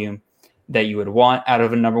volume that you would want out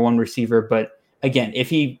of a number one receiver. But again, if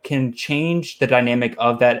he can change the dynamic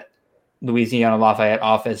of that Louisiana Lafayette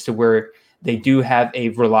offense to where they do have a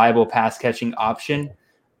reliable pass catching option,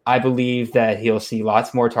 I believe that he'll see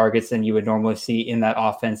lots more targets than you would normally see in that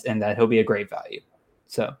offense, and that he'll be a great value.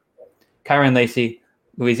 So Kyren Lacy,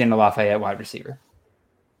 Louisiana Lafayette wide receiver.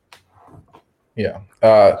 Yeah.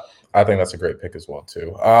 I think that's a great pick as well,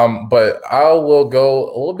 too. But I will go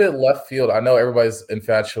a little bit left field. I know everybody's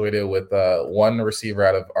infatuated with one receiver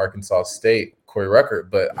out of Arkansas State, Corey Ruckert,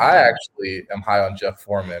 but I actually am high on Jeff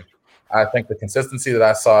Foreman. I think the consistency that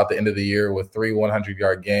I saw at the end of the year with 3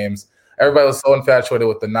 100-yard games, everybody was so infatuated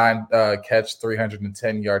with the 9-catch,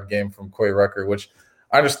 310-yard game from Corey Ruckert, which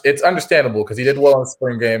it's understandable because he did well in the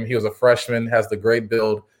spring game. He was a freshman, has the great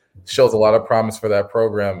build, shows a lot of promise for that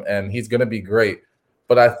program, and he's going to be great.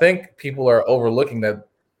 But I think people are overlooking that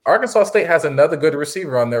Arkansas State has another good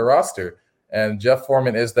receiver on their roster, And Jeff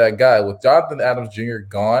Foreman is that guy. With Jonathan Adams Jr.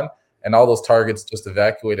 gone and all those targets just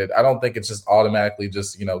evacuated, I don't think it's just automatically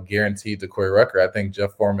just, guaranteed to Corey Rucker. I think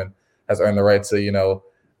Jeff Foreman has earned the right to,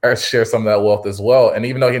 share some of that wealth as well. And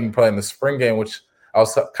even though he didn't play in the spring game, which I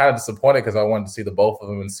was kind of disappointed because I wanted to see the both of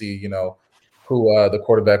them and see, who the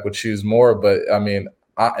quarterback would choose more. But, I mean,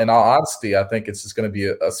 in all honesty, I think it's just going to be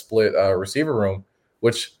a split receiver room,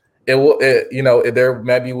 which there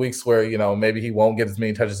may be weeks where, maybe he won't get as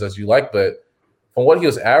many touches as you like. But from what he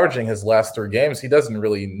was averaging his last 3 games, he doesn't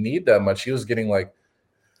really need that much. He was getting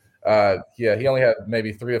he only had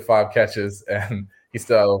maybe 3 or 5 catches, and he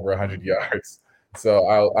still had over 100 yards. So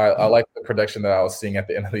I like the production that I was seeing at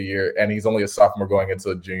the end of the year, and he's only a sophomore going into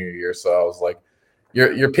a junior year. So I was like,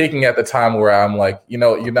 you're peaking at the time where I'm like, you're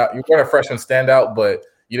going a freshman standout, but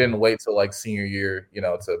you didn't wait till senior year,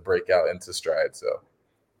 to break out into stride. So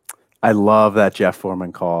I love that Jeff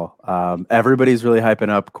Foreman call. Everybody's really hyping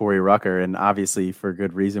up Corey Rucker, and obviously for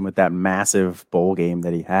good reason with that massive bowl game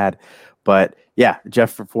that he had. But yeah,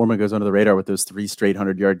 Jeff Foreman goes under the radar with those 3 straight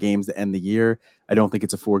 100-yard games to end the year. I don't think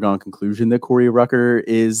it's a foregone conclusion that Corey Rucker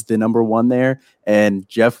is the number 1 there. And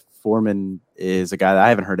Jeff Foreman is a guy that I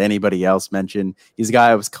haven't heard anybody else mention. He's a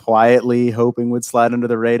guy I was quietly hoping would slide under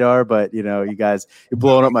the radar, but you guys, you're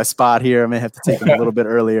blowing up my spot here. I may have to take him a little bit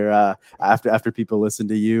earlier after people listen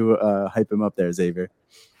to you hype him up there, Xavier.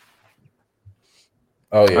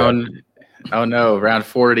 Oh yeah. Oh no, round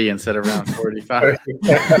 40 instead of round 45.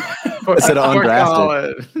 Instead of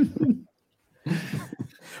undrafted.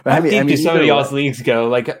 How deep do some of y'all's leagues go?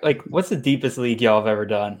 Like what's the deepest league y'all have ever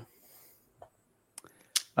done?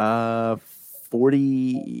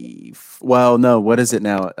 40. Well, no, what is it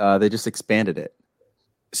now? They just expanded it.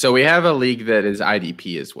 So we have a league that is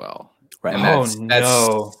IDP as well. Right. And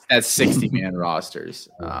that's 60-man rosters.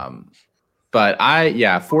 But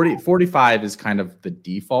 45 is kind of the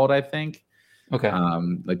default, I think. Okay.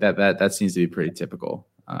 That seems to be pretty typical,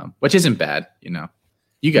 which isn't bad.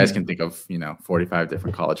 You guys can think of 45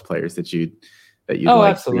 different college players that you'd like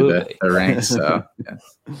absolutely. The ranks. So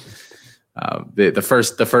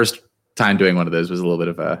the first time doing one of those was a little bit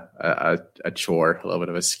of a chore, a little bit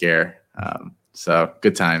of a scare. So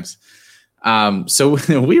good times. So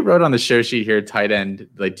we wrote on the show sheet here, tight end.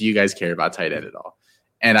 Do you guys care about tight end at all?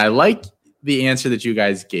 And I like the answer that you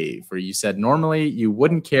guys gave, where you said normally you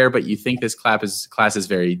wouldn't care, but you think this class is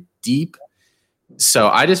very deep. So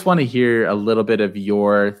I just want to hear a little bit of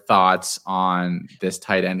your thoughts on this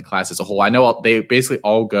tight end class as a whole. I know they basically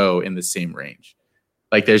all go in the same range.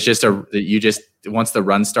 There's just once the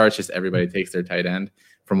run starts, just everybody takes their tight end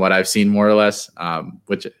from what I've seen more or less,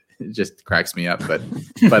 which just cracks me up. But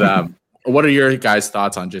what are your guys'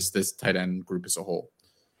 thoughts on just this tight end group as a whole?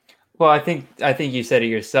 Well, I think you said it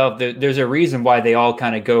yourself. There's a reason why they all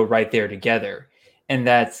kind of go right there together. And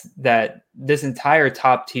that's that this entire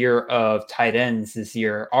top tier of tight ends this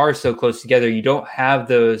year are so close together. You don't have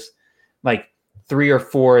those 3 or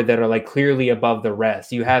 4 that are clearly above the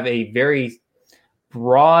rest. You have a very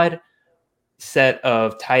broad set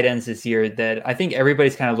of tight ends this year that I think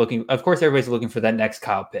everybody's kind of looking. Of course, everybody's looking for that next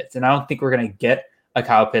Kyle Pitts. And I don't think we're going to get a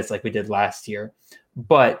Kyle Pitts like we did last year.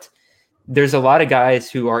 But there's a lot of guys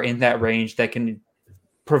who are in that range that can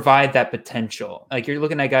provide that potential. You're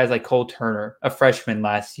looking at guys like Cole Turner, a freshman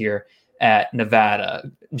last year at Nevada.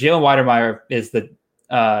 Jalen Weidermeyer is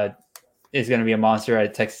going to be a monster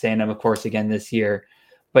at Texas A&M, of course, again this year.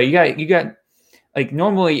 But you got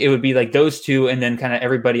normally it would be those 2 and then kind of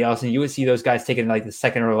everybody else, and you would see those guys taken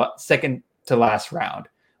the second to last round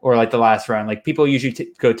or the last round. People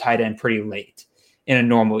usually go tight end pretty late in a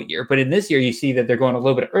normal year. But in this year, you see that they're going a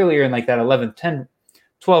little bit earlier in that 11, 10,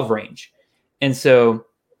 12 range. And so,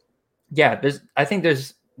 yeah, I think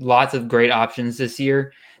there's lots of great options this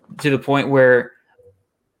year to the point where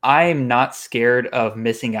I am not scared of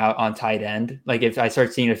missing out on tight end. If I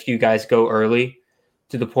start seeing a few guys go early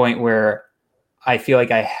to the point where I feel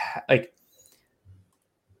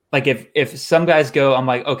if some guys go, I'm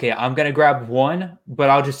okay, I'm going to grab one,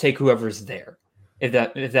 but I'll just take whoever's there.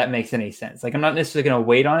 If that makes any sense. I'm not necessarily going to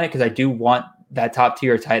wait on it because I do want that top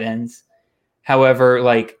tier tight ends. However,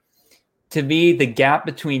 to me, the gap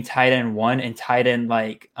between tight end 1 and tight end,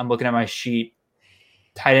 I'm looking at my sheet,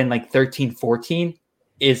 tight end 13, 14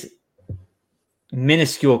 is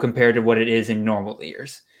minuscule compared to what it is in normal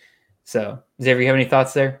years. So, Xavier, you have any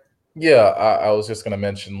thoughts there? Yeah, I was just going to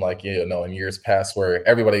mention, in years past where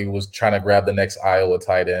everybody was trying to grab the next Iowa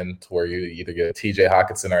tight end to where you either get TJ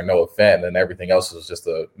Hockenson or Noah Fent, and everything else was just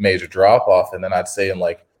a major drop-off. And then I'd say in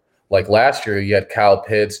last year, you had Kyle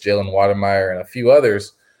Pitts, Jalen Weidermeyer, and a few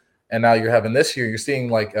others. And now you're having this year, you're seeing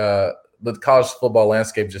the college football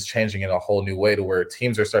landscape just changing in a whole new way to where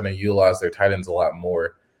teams are starting to utilize their tight ends a lot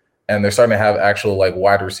more. And they're starting to have actual like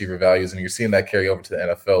wide receiver values. And you're seeing that carry over to the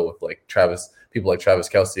NFL with like people like Travis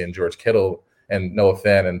Kelce and George Kittle and Noah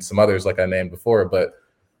Fant and some others like I named before. But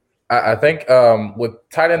I think with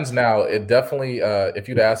tight ends now, it definitely, if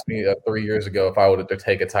you'd asked me 3 years ago if I would to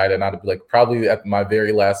take a tight end, I'd be like probably at my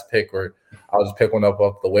very last pick, or I'll just pick one up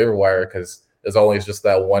off the waiver wire because there's always just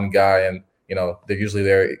that one guy, and they're usually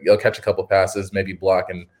there. You'll catch a couple passes, maybe block,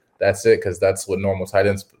 and that's it, because that's what normal tight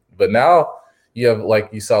ends. But now you have, like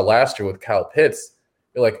you saw last year with Kyle Pitts,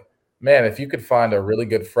 you're like, man, if you could find a really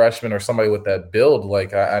good freshman or somebody with that build,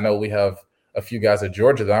 like I know we have a few guys at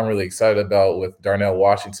Georgia that I'm really excited about with Darnell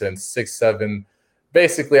Washington, 6'7".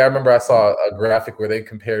 Basically, I remember I saw a graphic where they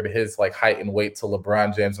compared his like height and weight to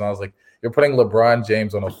LeBron James, and I was like, you're putting LeBron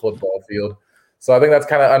James on a football field. So I think that's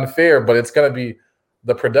kind of unfair, but it's going to be –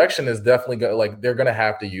 the production is definitely going to – like they're going to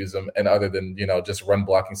have to use him, and other than, just run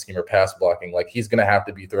blocking scheme or pass blocking, like he's going to have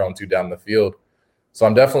to be thrown to down the field. So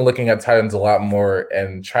I'm definitely looking at tight ends a lot more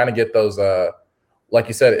and trying to get those like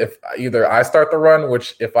you said, if either I start the run,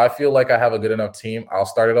 which if I feel like I have a good enough team, I'll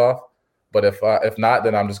start it off. But if not,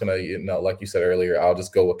 then I'm just going to, like you said earlier, I'll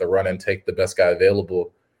just go with the run and take the best guy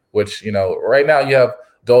available, which, right now you have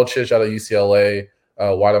Dolchich out of UCLA,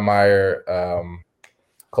 Wademeyer,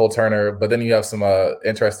 Cole Turner, but then you have some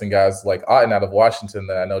interesting guys like Otten out of Washington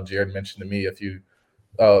that I know Jared mentioned to me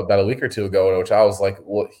about a week or two ago, which I was like,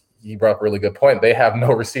 well, he brought up a really good point. They have no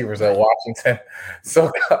receivers at Washington.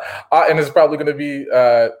 So Otten is probably going to be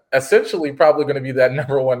essentially probably going to be that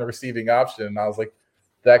number one receiving option. And I was like,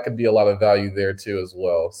 that could be a lot of value there too as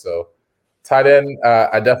well. So tight end,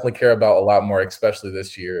 I definitely care about a lot more, especially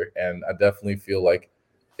this year. And I definitely feel like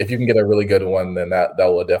if you can get a really good one, then that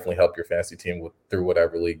will definitely help your fantasy team through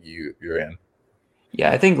whatever league you're in.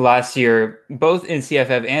 Yeah, I think last year, both in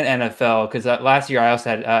CFF and NFL, because last year I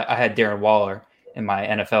also had Darren Waller in my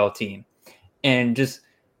NFL team, and just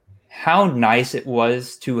how nice it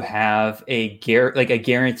was to have a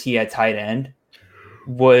guarantee at tight end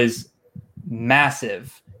was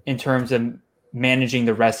massive in terms of managing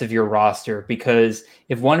the rest of your roster. Because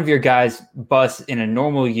if one of your guys busts in a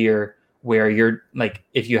normal year, where you're like,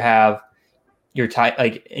 if you have your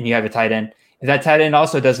and you have a tight end, if that tight end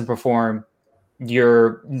also doesn't perform,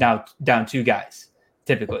 you're now down two guys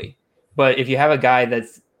typically. But if you have a guy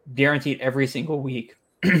that's guaranteed every single week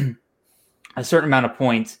a certain amount of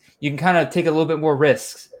points, you can kind of take a little bit more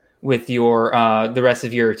risks with your the rest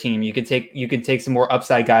of your team. You can take some more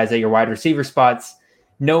upside guys at your wide receiver spots,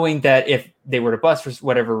 knowing that if they were to bust for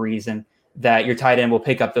whatever reason, that your tight end will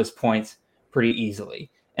pick up those points pretty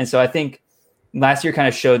easily. And so I think last year kind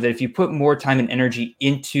of showed that if you put more time and energy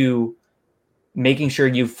into making sure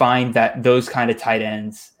you find those kind of tight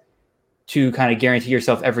ends to kind of guarantee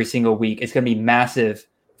yourself every single week, it's going to be massive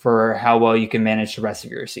for how well you can manage the rest of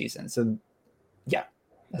your season. So yeah,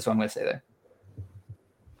 that's what I'm going to say there.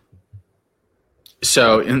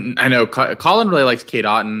 So I know Colin really likes Cade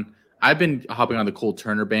Otton. I've been hopping on the Cole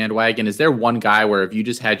Turner bandwagon. Is there one guy where if you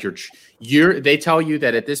just had they tell you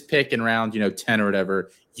that at this pick in round 10 or whatever,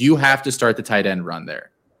 you have to start the tight end run there?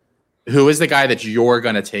 Who is the guy that you're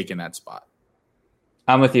going to take in that spot?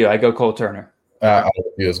 I'm with you. I go Cole Turner. I'm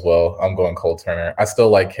with you as well. I'm going Cole Turner. I still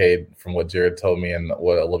like Cade from what Jared told me and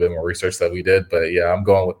what a little bit more research that we did. But yeah, I'm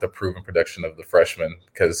going with the proven production of the freshman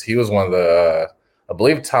because he was one of the, I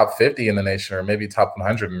believe, top 50 in the nation, or maybe top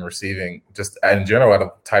 100 in receiving, just in general out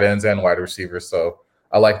of tight ends and wide receivers. So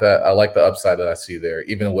I like that. I like the upside that I see there,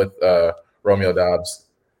 even with Romeo Doubs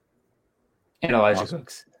and Elijah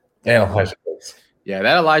Cooks. Yeah,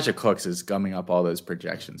 that Elijah Cooks is gumming up all those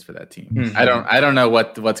projections for that team. Mm-hmm. I don't know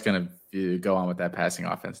what's going to go on with that passing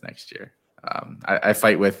offense next year. I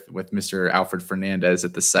fight with Mr. Alfred Fernandez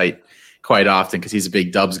at the site quite often because he's a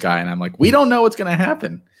big Dubs guy, and I'm like, we don't know what's going to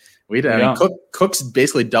happen. Cooks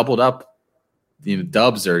basically doubled up,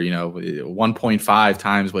 Dubs are 1.5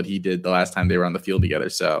 times what he did the last time they were on the field together.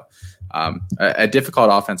 So a difficult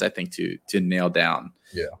offense, I think, to nail down.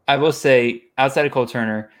 Yeah, I will say outside of Cole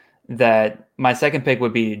Turner that my second pick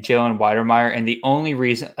would be Jalen Weidermeyer, and the only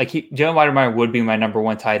reason Jalen Weidermeyer would be my number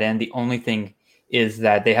one tight end. The only thing is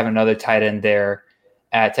that they have another tight end there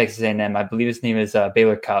at Texas A&M. I believe his name is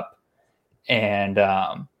Baylor Cupp, and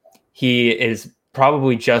he is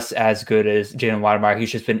probably just as good as Jalen Weidermeyer.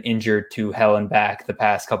 He's just been injured to hell and back the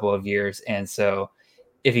past couple of years, and so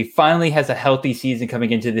if he finally has a healthy season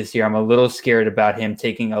coming into this year, I'm a little scared about him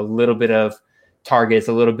taking a little bit of targets,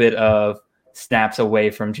 a little bit of snaps away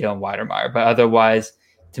from Jalen Weidermeyer. But otherwise,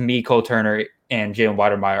 to me, Cole Turner and Jalen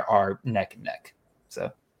Weidermeyer are neck and neck.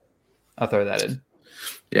 So I'll throw that in.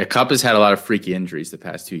 Yeah, Kupp has had a lot of freaky injuries the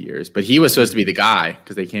past 2 years, but he was supposed to be the guy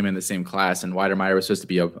because they came in the same class, and Weidermeyer was supposed to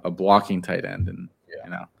be a blocking tight end. And,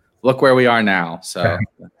 look where we are now. So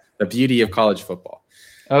the beauty of college football.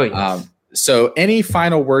 Oh, yes. So any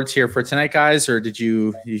final words here for tonight, guys, or did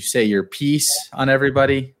you say your piece on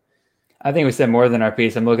everybody? I think we said more than our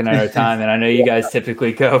piece. I'm looking at our time, and I know you guys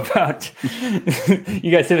typically go about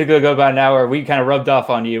an hour. We kind of rubbed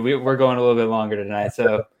off on you. We're going a little bit longer tonight,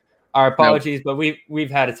 so our apologies. But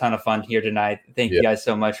we've had a ton of fun here tonight. Thank you guys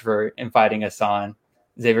so much for inviting us on,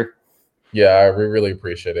 Xavier. Yeah, we really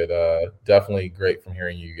appreciate it. Definitely great from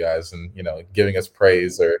hearing you guys, and giving us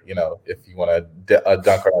praise, or if you want to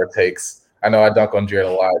dunk on our takes. I know I dunk on Jared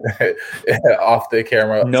a lot off the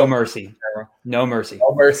camera. No mercy.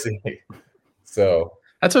 So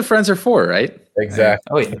that's what friends are for, right? Exactly.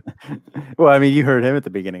 Oh yeah. Well, I mean, you heard him at the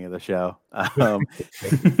beginning of the show. No,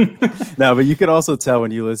 but you could also tell when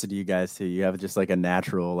you listen to you guys too. You have just like a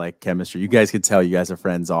natural like chemistry. You guys could tell you guys are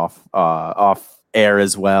friends off air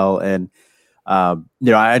as well. And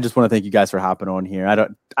I just want to thank you guys for hopping on here. I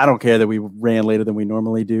don't care that we ran later than we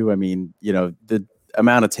normally do. I mean, the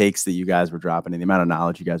amount of takes that you guys were dropping and the amount of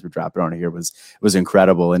knowledge you guys were dropping on here was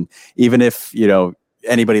incredible. And even if,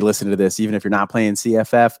 anybody listening to this, even if you're not playing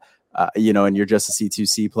CFF, and you're just a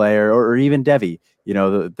C2C player or even Devi,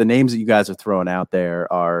 the names that you guys are throwing out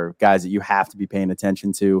there are guys that you have to be paying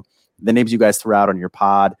attention to. The names you guys throw out on your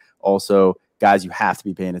pod, also guys you have to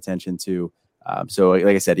be paying attention to. So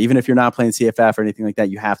like I said, even if you're not playing CFF or anything like that,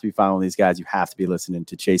 you have to be following these guys. You have to be listening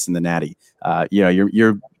to Chasing the Natty.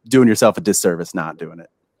 You're doing yourself a disservice not doing it.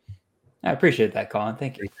 I appreciate that, Colin.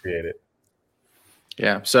 Thank you. Appreciate it.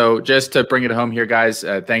 Yeah. So just to bring it home here, guys,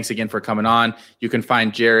 thanks again for coming on. You can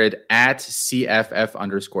find Jared at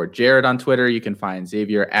CFF_Jared on Twitter. You can find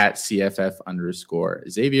Xavier at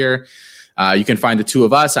CFF_Xavier. You can find the two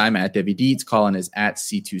of us. I'm at Debbie Dietz. Colin is at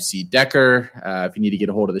C2C Decker. If you need to get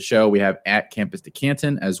a hold of the show, we have at Campus to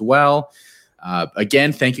Canton as well.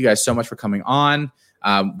 Again, thank you guys so much for coming on.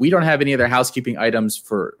 We don't have any other housekeeping items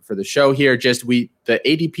for the show here. Just the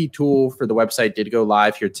ADP tool for the website did go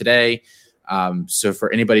live here today. So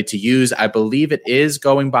for anybody to use, I believe it is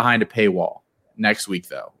going behind a paywall next week,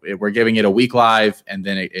 though. We're giving it a week live, and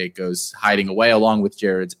then it goes hiding away along with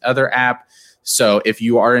Jared's other app. So if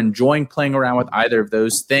you are enjoying playing around with either of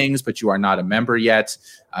those things, but you are not a member yet,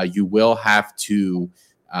 you will have to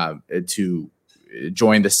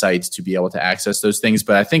join the sites to be able to access those things.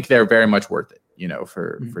 But I think they're very much worth it,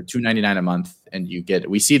 for $2.99 a month. And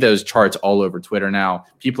we see those charts all over Twitter now.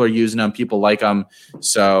 People are using them. People like them.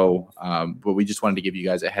 So, but we just wanted to give you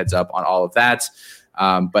guys a heads up on all of that.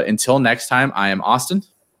 But until next time, I am Austin.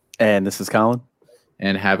 And this is Colin.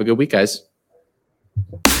 And have a good week, guys.